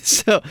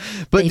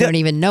they don't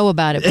even know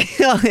about it.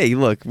 Hey,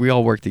 look, we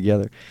all work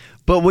together.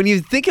 But when you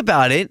think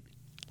about it,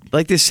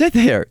 like they said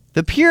there,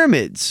 the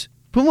pyramids,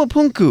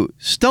 Pumapunku,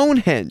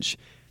 Stonehenge,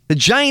 the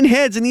giant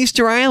heads in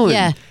Easter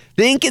Island,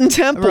 the Incan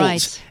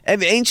temples,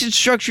 and ancient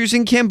structures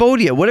in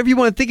Cambodia, whatever you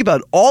want to think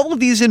about, all of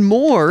these and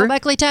more.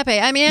 Göbekli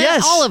Tepe, I mean,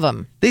 all of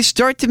them. They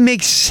start to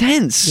make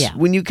sense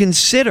when you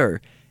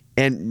consider,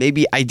 and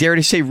maybe I dare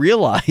to say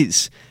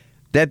realize,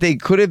 that they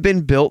could have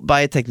been built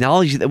by a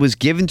technology that was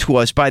given to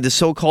us by the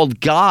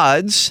so-called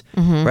gods,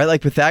 right?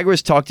 Like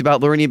Pythagoras talked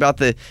about learning about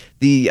the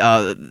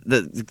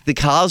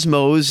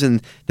cosmos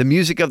and the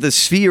music of the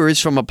spheres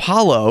from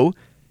Apollo,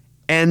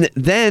 and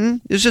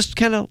then it's just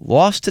kind of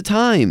lost to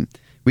time.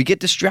 We get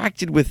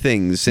distracted with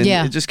things, and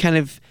it just kind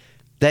of,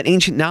 that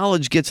ancient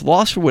knowledge gets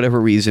lost for whatever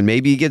reason.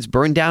 Maybe it gets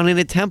burned down in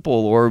a temple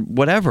or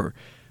whatever.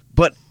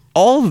 But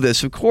all of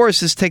this, of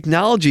course, is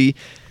technology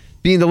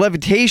being the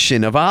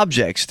levitation of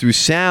objects through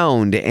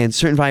sound and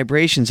certain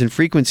vibrations and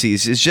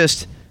frequencies is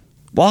just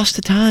lost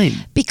to time.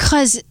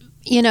 Because,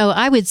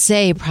 I would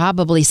say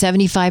probably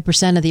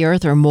 75% of the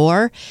earth or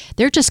more,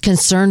 they're just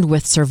concerned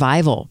with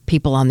survival,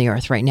 people on the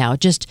earth right now.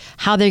 Just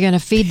how they're going to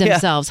feed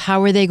themselves.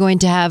 How are they going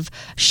to have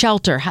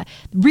shelter?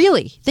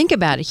 Really, think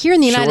about it. Here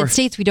in the United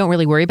States, we don't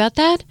really worry about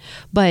that.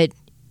 But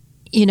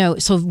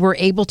so we're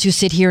able to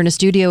sit here in a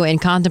studio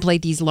and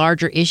contemplate these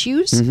larger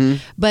issues.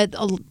 But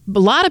a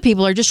lot of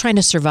people are just trying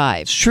to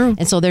survive. It's true.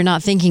 And so they're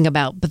not thinking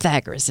about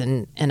Pythagoras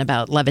and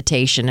about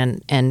levitation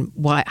and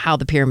how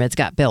the pyramids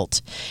got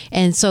built.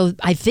 And so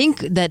I think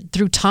that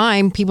through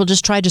time, people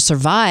just tried to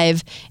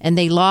survive and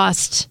they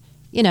lost,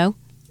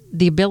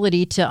 the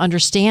ability to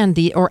understand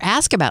or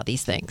ask about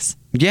these things.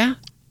 Yeah.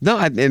 No,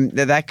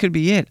 that could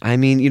be it. I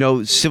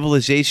mean,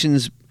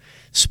 civilizations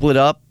split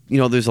up.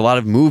 There's a lot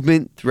of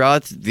movement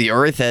throughout the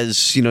earth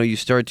as, you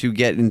start to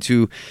get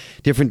into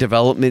different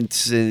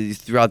developments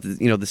throughout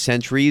the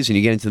centuries, and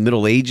you get into the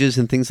Middle Ages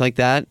and things like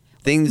that.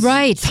 Times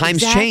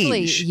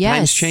change. Yes.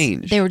 Times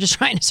change. They were just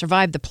trying to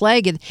survive the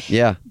plague.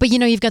 Yeah. But,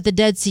 you've got the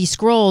Dead Sea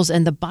Scrolls,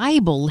 and the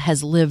Bible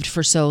has lived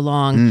for so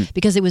long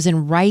because it was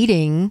in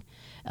writing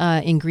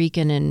in Greek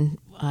and in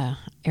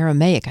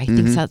Aramaic. I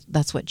think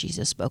that's what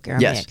Jesus spoke,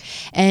 Aramaic.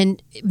 Yes.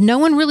 And no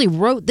one really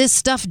wrote this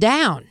stuff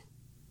down.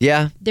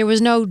 Yeah. There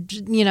was no,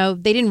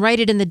 they didn't write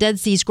it in the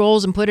Dead Sea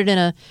Scrolls and put it in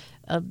a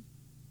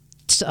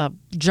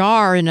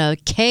jar in a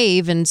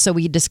cave, and so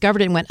we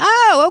discovered it and went,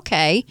 oh,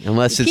 okay.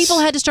 Unless people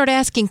had to start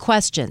asking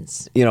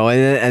questions.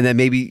 And then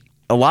maybe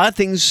a lot of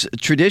things,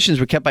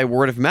 traditions were kept by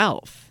word of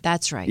mouth.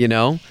 That's right.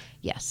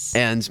 Yes.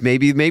 And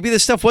maybe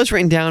this stuff was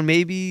written down,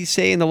 maybe,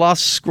 say, in the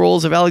Lost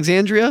Scrolls of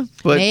Alexandria.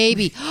 But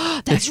maybe.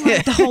 That's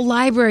right. The whole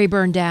library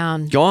burned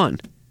down. Gone.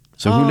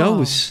 So who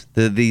knows?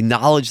 The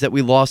knowledge that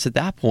we lost at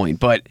that point.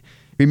 But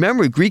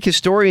remember, Greek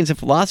historians and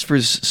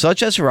philosophers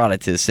such as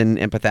Herodotus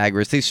and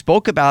Pythagoras, they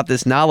spoke about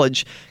this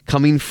knowledge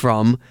coming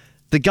from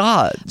the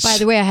gods. By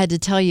the way, I had to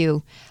tell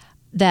you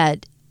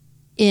that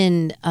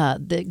in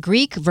the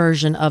Greek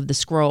version of the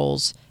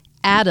scrolls,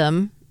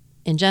 Adam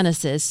in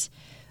Genesis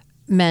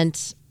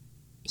meant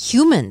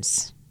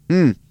humans.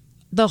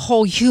 The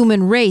whole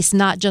human race,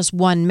 not just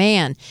one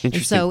man. And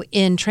so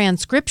in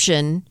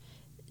transcription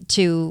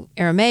to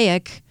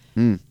Aramaic,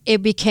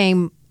 it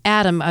became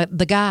Adam,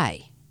 the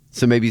guy.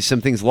 So maybe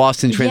some things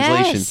lost in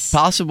translation. Yes.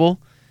 Possible.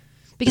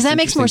 Because that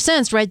makes more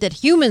sense, right? That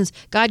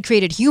God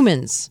created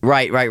humans.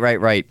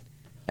 Right.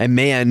 And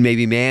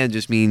man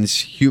just means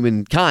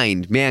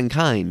humankind,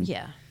 mankind.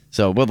 Yeah.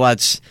 So, well,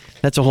 that's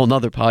a whole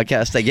nother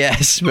podcast, I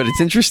guess. But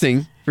it's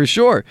interesting for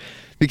sure.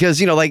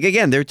 Because,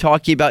 again, they're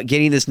talking about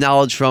getting this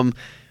knowledge from,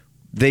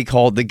 they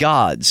called the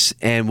gods.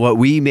 And what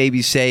we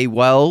maybe say,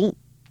 well,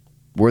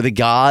 were the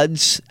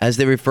gods, as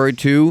they referred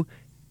to,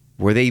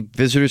 were they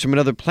visitors from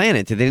another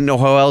planet? They didn't know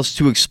how else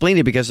to explain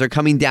it because they're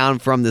coming down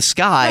from the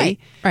sky,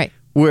 right.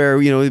 Where,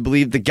 they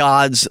believe the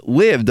gods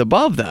lived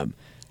above them.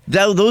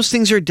 Those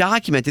things are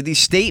documented. These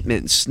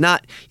statements,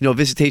 not,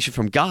 visitation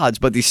from gods,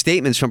 but these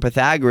statements from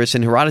Pythagoras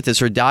and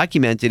Herodotus are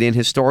documented in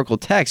historical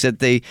texts that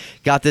they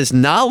got this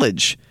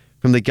knowledge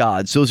from the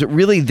gods. So is it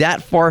really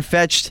that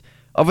far-fetched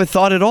of a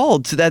thought at all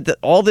to that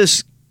all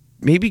this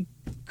maybe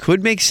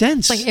could make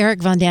sense? It's like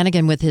Eric von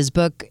Daniken with his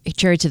book,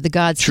 Chariots of the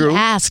Gods. True. He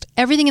asked,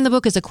 everything in the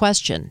book is a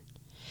question.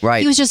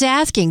 Right. He was just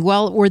asking,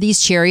 well, were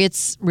these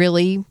chariots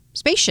really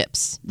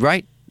spaceships?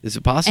 Right. Is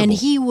it possible? And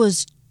he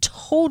was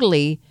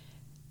totally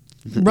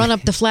run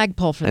up the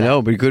flagpole for that. I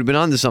know, but he could have been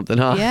onto something,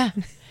 huh? Yeah.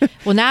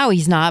 Well, now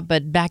he's not,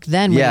 but back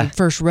then when he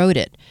first wrote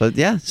it. But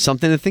yeah,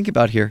 something to think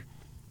about here.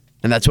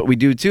 And that's what we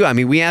do too. I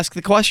mean, we ask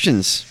the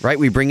questions, right?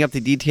 We bring up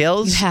the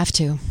details. You have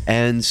to.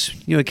 And,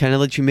 kind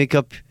of let you make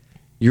up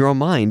your own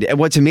mind. And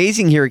what's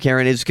amazing here,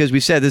 Karen, is because we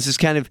said this is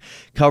kind of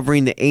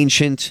covering the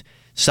ancient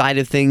side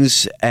of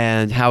things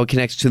and how it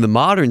connects to the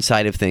modern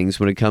side of things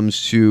when it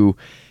comes to,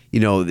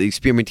 the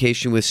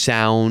experimentation with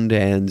sound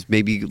and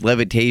maybe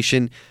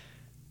levitation.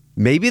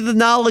 Maybe the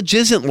knowledge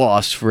isn't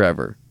lost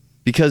forever.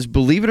 Because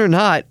believe it or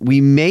not,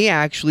 we may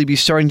actually be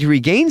starting to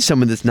regain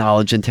some of this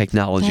knowledge and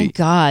technology. Thank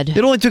God.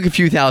 It only took a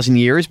few thousand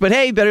years, but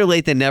hey, better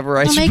late than never,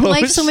 I suppose. It'll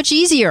make life so much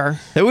easier.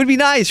 That would be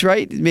nice,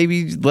 right?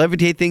 Maybe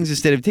levitate things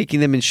instead of taking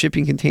them in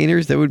shipping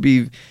containers. That would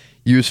be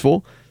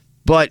useful.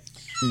 But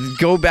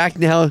go back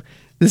now.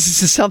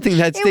 This is something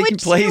that's taking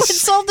place. It would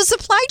solve the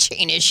supply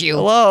chain issue.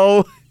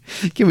 Hello?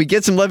 Can we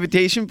get some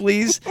levitation,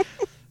 please?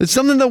 It's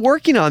something they're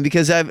working on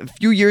because a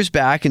few years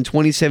back in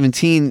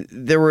 2017,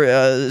 there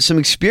were some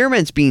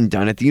experiments being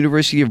done at the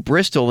University of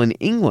Bristol in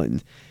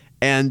England.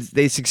 And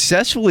they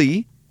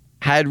successfully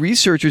had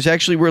researchers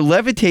actually were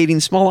levitating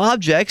small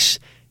objects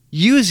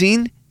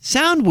using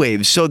sound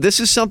waves. So this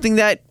is something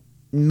that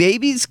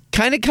maybe is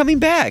kind of coming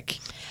back.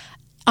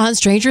 On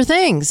Stranger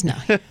Things. No.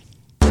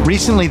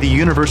 Recently, the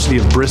University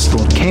of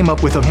Bristol came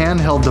up with a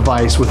handheld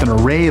device with an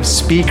array of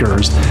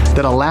speakers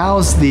that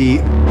allows the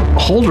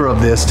holder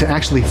of this to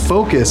actually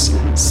focus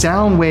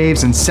sound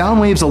waves and sound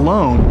waves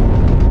alone,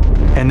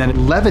 and then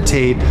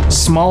levitate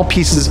small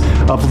pieces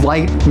of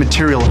light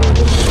material.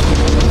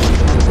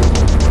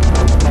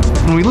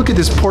 When we look at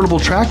this portable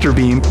tractor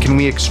beam, can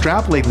we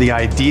extrapolate the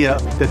idea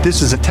that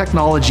this is a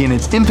technology in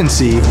its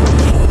infancy,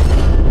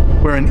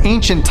 where in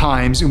ancient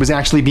times it was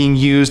actually being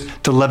used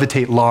to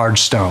levitate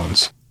large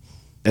stones?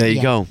 There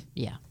you go.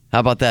 Yeah. How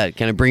about that?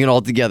 Kind of bring it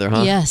all together,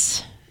 huh?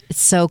 Yes. It's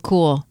so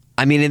cool.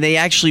 I mean, and they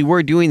actually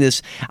were doing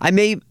this. I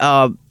may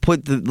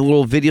put the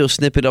little video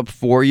snippet up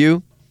for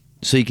you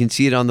so you can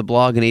see it on the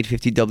blog on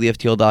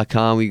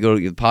 850WFTL.com. We go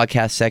to the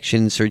podcast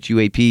section, search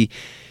UAP.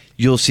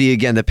 You'll see,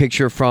 again, the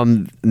picture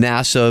from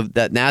NASA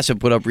that NASA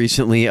put up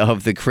recently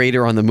of the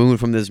crater on the moon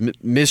from this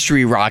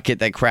mystery rocket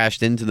that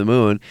crashed into the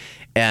moon.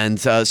 And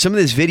some of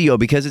this video,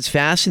 because it's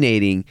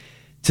fascinating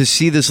to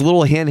see this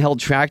little handheld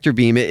tractor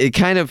beam, it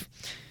kind of,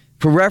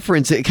 for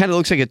reference, it kind of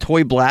looks like a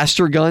toy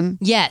blaster gun.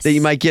 Yes. That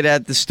you might get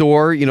at the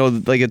store,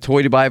 like a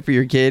toy to buy for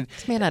your kid.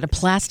 It's made out of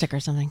plastic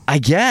or something. I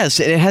guess.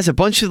 And it has a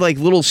bunch of like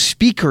little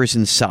speakers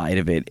inside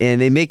of it.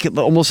 And they make it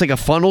almost like a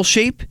funnel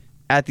shape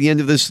at the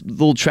end of this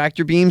little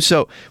tractor beam.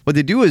 So what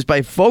they do is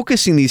by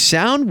focusing these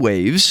sound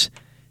waves,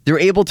 they're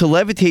able to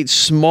levitate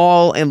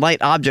small and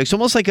light objects,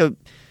 almost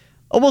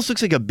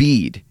looks like a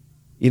bead.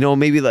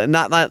 Maybe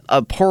not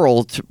a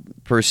pearl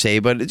per se,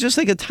 but it's just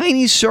like a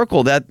tiny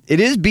circle that it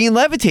is being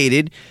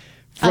levitated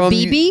from. A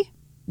BB?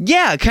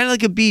 Yeah, kind of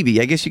like a BB.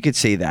 I guess you could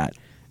say that.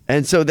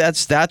 And so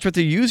that's what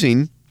they're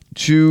using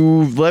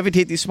to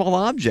levitate these small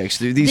objects.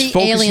 These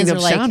focusing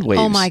of sound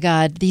waves. Oh my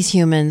God, these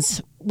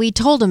humans. We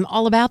told them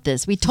all about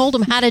this. We told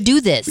them how to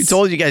do this. We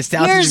told you guys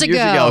thousands of years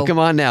ago. Come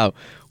on now.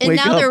 And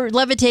now they're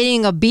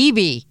levitating a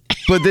BB.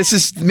 But this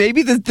is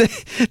maybe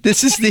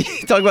this is the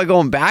talk about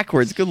going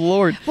backwards. Good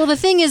Lord. Well, the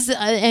thing is,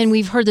 and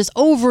we've heard this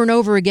over and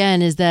over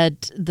again, is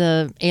that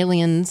the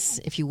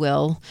aliens, if you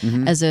will,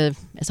 as a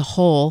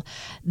whole,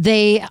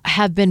 they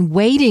have been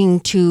waiting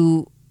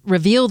to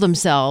reveal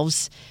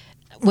themselves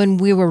when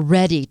we were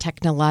ready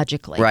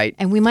technologically. Right.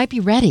 And we might be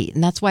ready.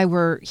 And that's why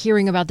we're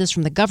hearing about this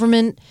from the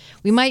government.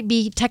 We might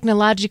be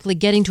technologically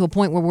getting to a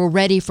point where we're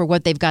ready for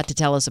what they've got to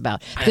tell us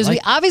about. Because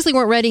we obviously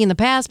weren't ready in the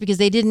past because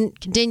they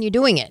didn't continue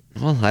doing it.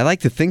 Well, I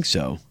like to think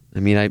so. I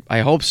mean, I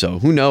hope so.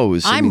 Who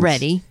knows? I'm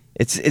ready.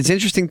 It's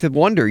interesting to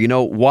wonder,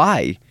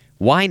 why?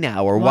 Why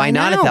now? Or why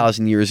not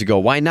 1,000 years ago?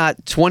 Why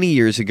not 20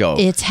 years ago?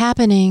 It's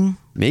happening.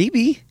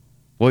 Maybe.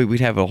 Boy,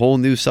 we'd have a whole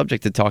new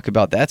subject to talk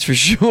about, that's for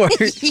sure.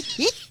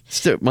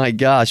 My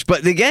gosh.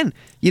 But again,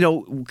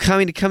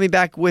 coming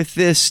back with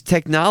this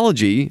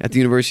technology at the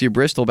University of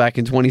Bristol back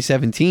in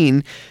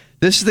 2017,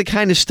 this is the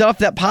kind of stuff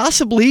that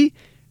possibly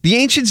the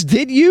ancients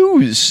did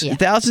use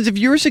thousands of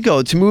years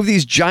ago to move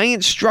these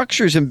giant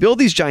structures and build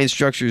these giant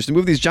structures, to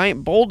move these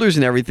giant boulders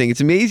and everything.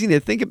 It's amazing to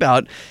think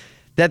about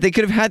that they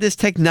could have had this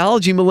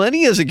technology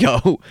millennia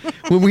ago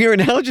when we are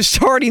now just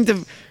starting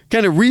to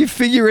kind of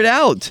refigure it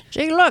out.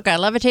 Gee, look, I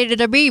levitated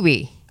a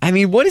BB. I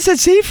mean, what does that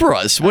say for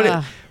us?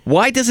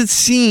 Why does it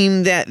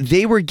seem that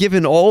they were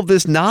given all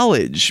this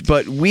knowledge,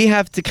 but we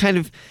have to kind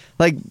of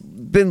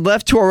been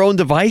left to our own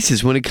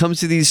devices when it comes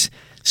to these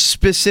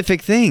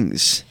specific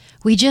things?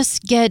 We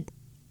just get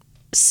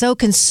so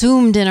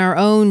consumed in our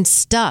own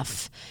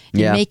stuff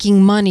and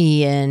making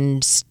money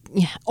and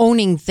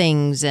owning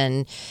things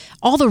and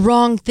all the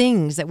wrong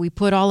things that we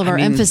put all of our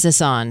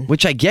emphasis on.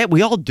 Which I get.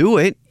 We all do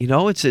it.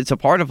 It's a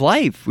part of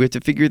life. We have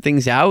to figure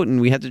things out and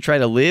we have to try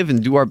to live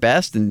and do our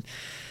best, and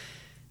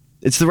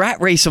it's the rat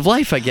race of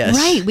life, I guess.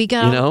 Right. We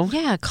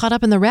got caught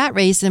up in the rat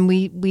race, and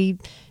we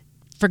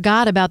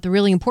forgot about the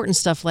really important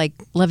stuff like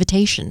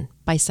levitation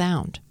by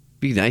sound.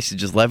 It'd be nice to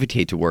just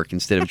levitate to work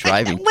instead of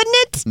driving. Wouldn't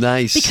it?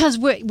 Nice. Because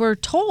we're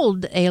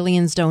told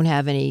aliens don't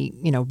have any,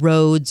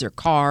 roads or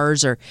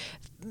cars or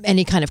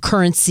any kind of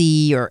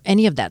currency or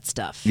any of that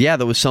stuff. Yeah,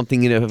 there was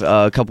something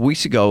a couple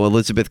weeks ago,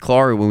 Elizabeth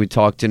Clark, when we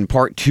talked in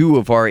part 2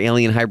 of our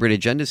Alien Hybrid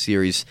Agenda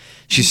series,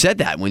 she said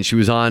that when she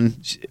was on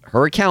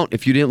her account.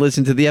 If you didn't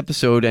listen to the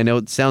episode, I know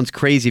it sounds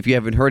crazy if you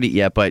haven't heard it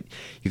yet, but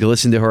you can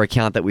listen to her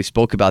account that we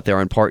spoke about there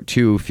on part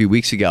 2 a few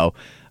weeks ago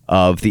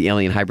of the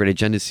Alien Hybrid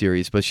Agenda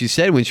series. But she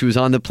said when she was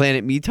on the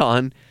planet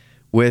Meton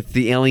with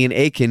the alien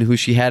Akin, who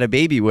she had a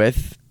baby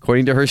with,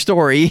 according to her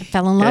story.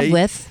 Fell in love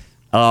with.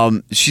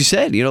 She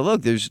said,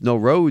 look, there's no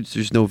roads,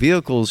 there's no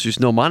vehicles, there's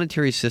no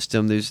monetary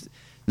system, there's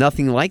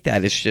nothing like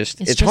that. It's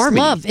just harmony.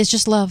 Love. It's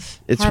just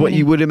love. It's harmony. What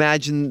you would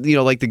imagine,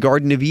 like the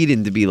Garden of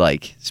Eden to be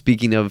like.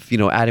 Speaking of,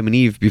 Adam and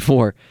Eve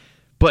before.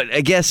 But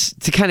I guess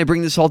to kind of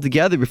bring this all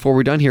together before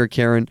we're done here,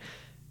 Karen,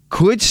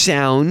 could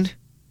sound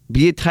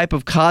be a type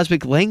of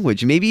cosmic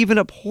language, maybe even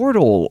a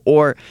portal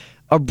or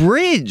a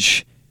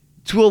bridge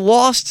to a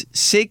lost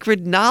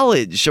sacred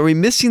knowledge? Are we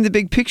missing the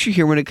big picture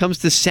here when it comes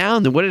to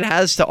sound and what it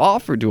has to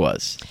offer to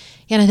us?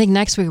 Yeah, and I think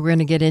next week we're going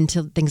to get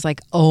into things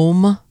like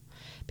Om,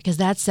 because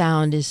that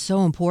sound is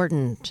so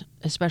important,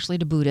 especially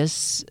to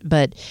Buddhists.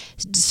 But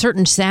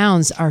certain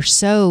sounds are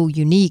so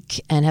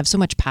unique and have so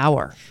much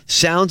power.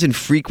 Sounds and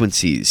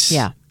frequencies,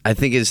 yeah, I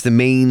think is the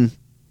main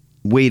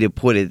way to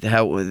put it,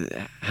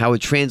 how it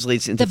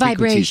translates into the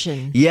frequencies.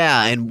 Vibration.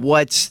 Yeah, and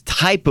what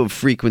type of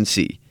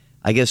frequency.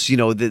 I guess,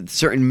 the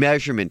certain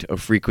measurement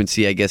of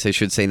frequency, I guess I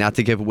should say, not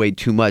to give away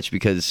too much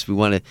because we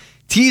want to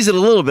tease it a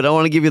little bit. I don't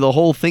want to give you the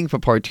whole thing for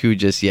part 2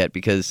 just yet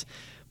because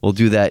we'll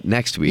do that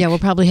next week. Yeah, we'll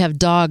probably have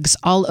dogs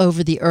all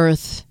over the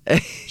earth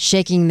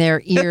shaking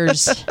their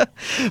ears.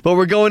 But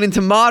we're going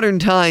into modern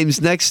times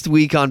next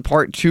week on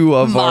part 2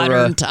 of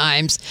modern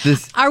times.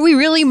 Are we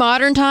really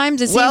modern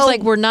times? It seems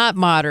like we're not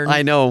modern.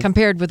 I know.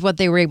 Compared with what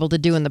they were able to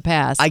do in the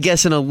past. I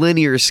guess in a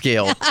linear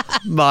scale,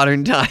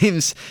 modern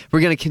times.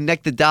 We're going to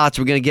connect the dots.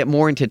 We're going to get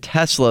more into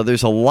Tesla.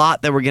 There's a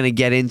lot that we're going to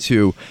get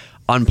into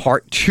on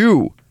part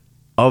 2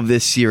 of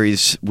this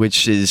series,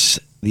 which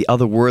is the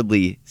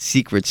otherworldly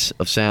secrets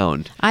of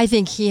sound. I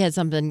think he had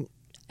something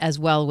as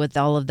well with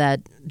all of that,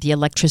 the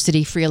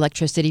electricity, free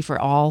electricity for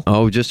all.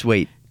 Oh, just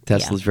wait.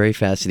 Tesla's very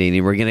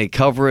fascinating. We're going to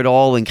cover it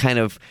all and kind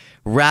of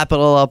wrap it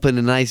all up in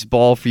a nice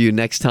ball for you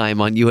next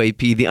time on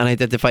UAP, the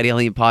Unidentified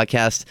Alien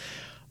Podcast,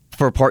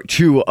 for part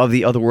 2 of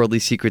the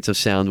otherworldly secrets of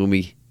sound when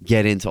we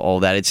get into all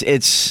that.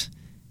 It's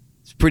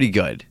pretty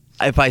good,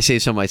 if I say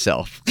so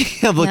myself.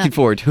 I'm looking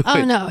forward to it.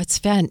 Oh, no, it's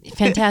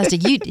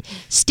fantastic.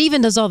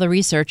 Stephen does all the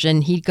research,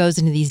 and he goes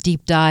into these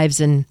deep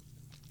dives, and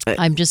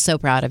I'm just so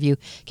proud of you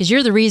because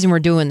you're the reason we're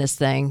doing this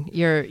thing.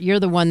 You're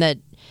the one that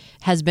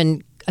has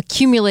been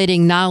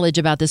accumulating knowledge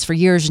about this for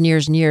years and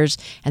years and years.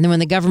 And then when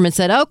the government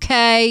said,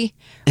 okay,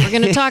 we're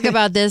going to talk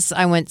about this,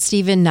 I went,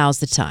 Stephen, now's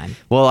the time.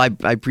 Well, I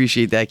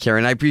appreciate that,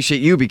 Karen. I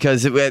appreciate you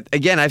because,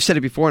 again, I've said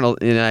it before,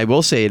 and I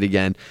will say it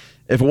again.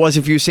 If it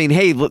wasn't for you saying,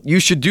 hey, look, you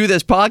should do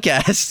this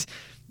podcast,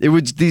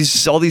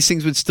 all these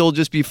things would still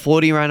just be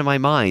floating around in my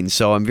mind.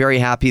 So I'm very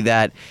happy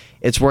that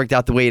it's worked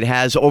out the way it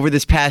has over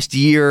this past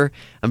year.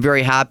 I'm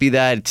very happy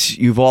that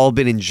you've all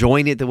been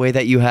enjoying it the way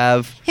that you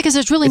have. Yeah, because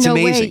there's really no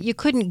way you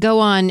couldn't go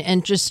on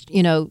and just,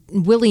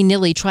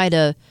 willy-nilly try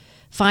to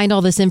find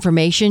all this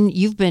information.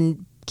 You've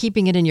been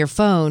keeping it in your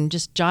phone,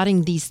 just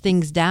jotting these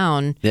things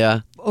down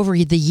over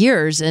the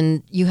years,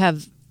 and you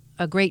have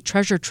a great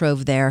treasure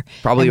trove there.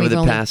 Probably over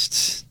the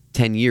past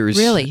 10 years.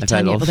 Really?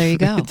 10 years. Well, there you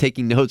go.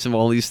 Taking notes of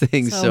all these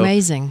things. So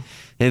amazing.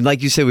 And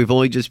like you said, we've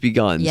only just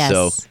begun. Yes.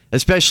 So,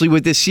 especially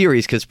with this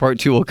series, because part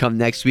 2 will come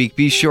next week.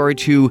 Be sure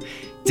to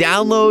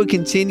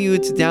continue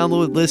to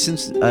download,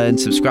 listen, and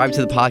subscribe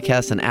to the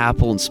podcast on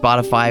Apple and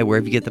Spotify,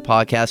 wherever you get the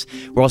podcast.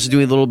 We're also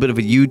doing a little bit of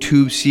a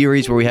YouTube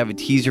series where we have a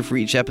teaser for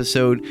each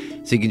episode,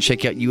 so you can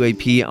check out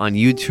UAP on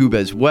YouTube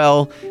as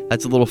well.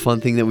 That's a little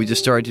fun thing that we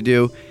just started to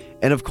do.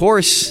 And of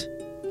course,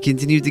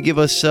 continue to give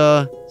us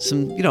some,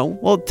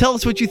 tell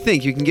us what you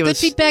think. You can give us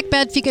good feedback,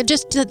 bad feedback,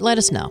 just to let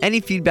us know. Any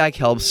feedback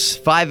helps.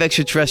 5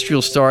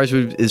 extraterrestrial stars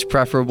is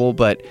preferable,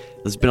 but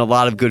there's been a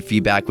lot of good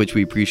feedback, which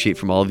we appreciate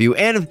from all of you.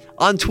 And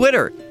on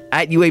Twitter,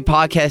 at UA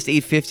Podcast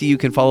 850, you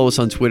can follow us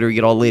on Twitter. You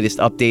get all the latest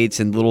updates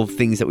and little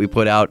things that we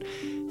put out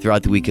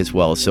throughout the week as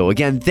well. So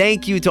again,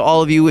 thank you to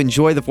all of you.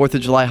 Enjoy the 4th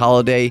of July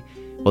holiday.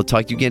 We'll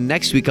talk to you again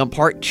next week on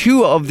part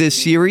 2 of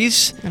this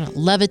series. We're going to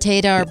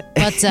levitate our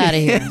butts out of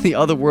here. The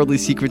Otherworldly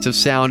Secrets of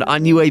Sound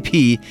on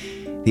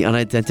UAP, the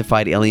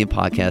Unidentified Alien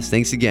Podcast.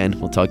 Thanks again.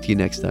 We'll talk to you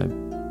next time.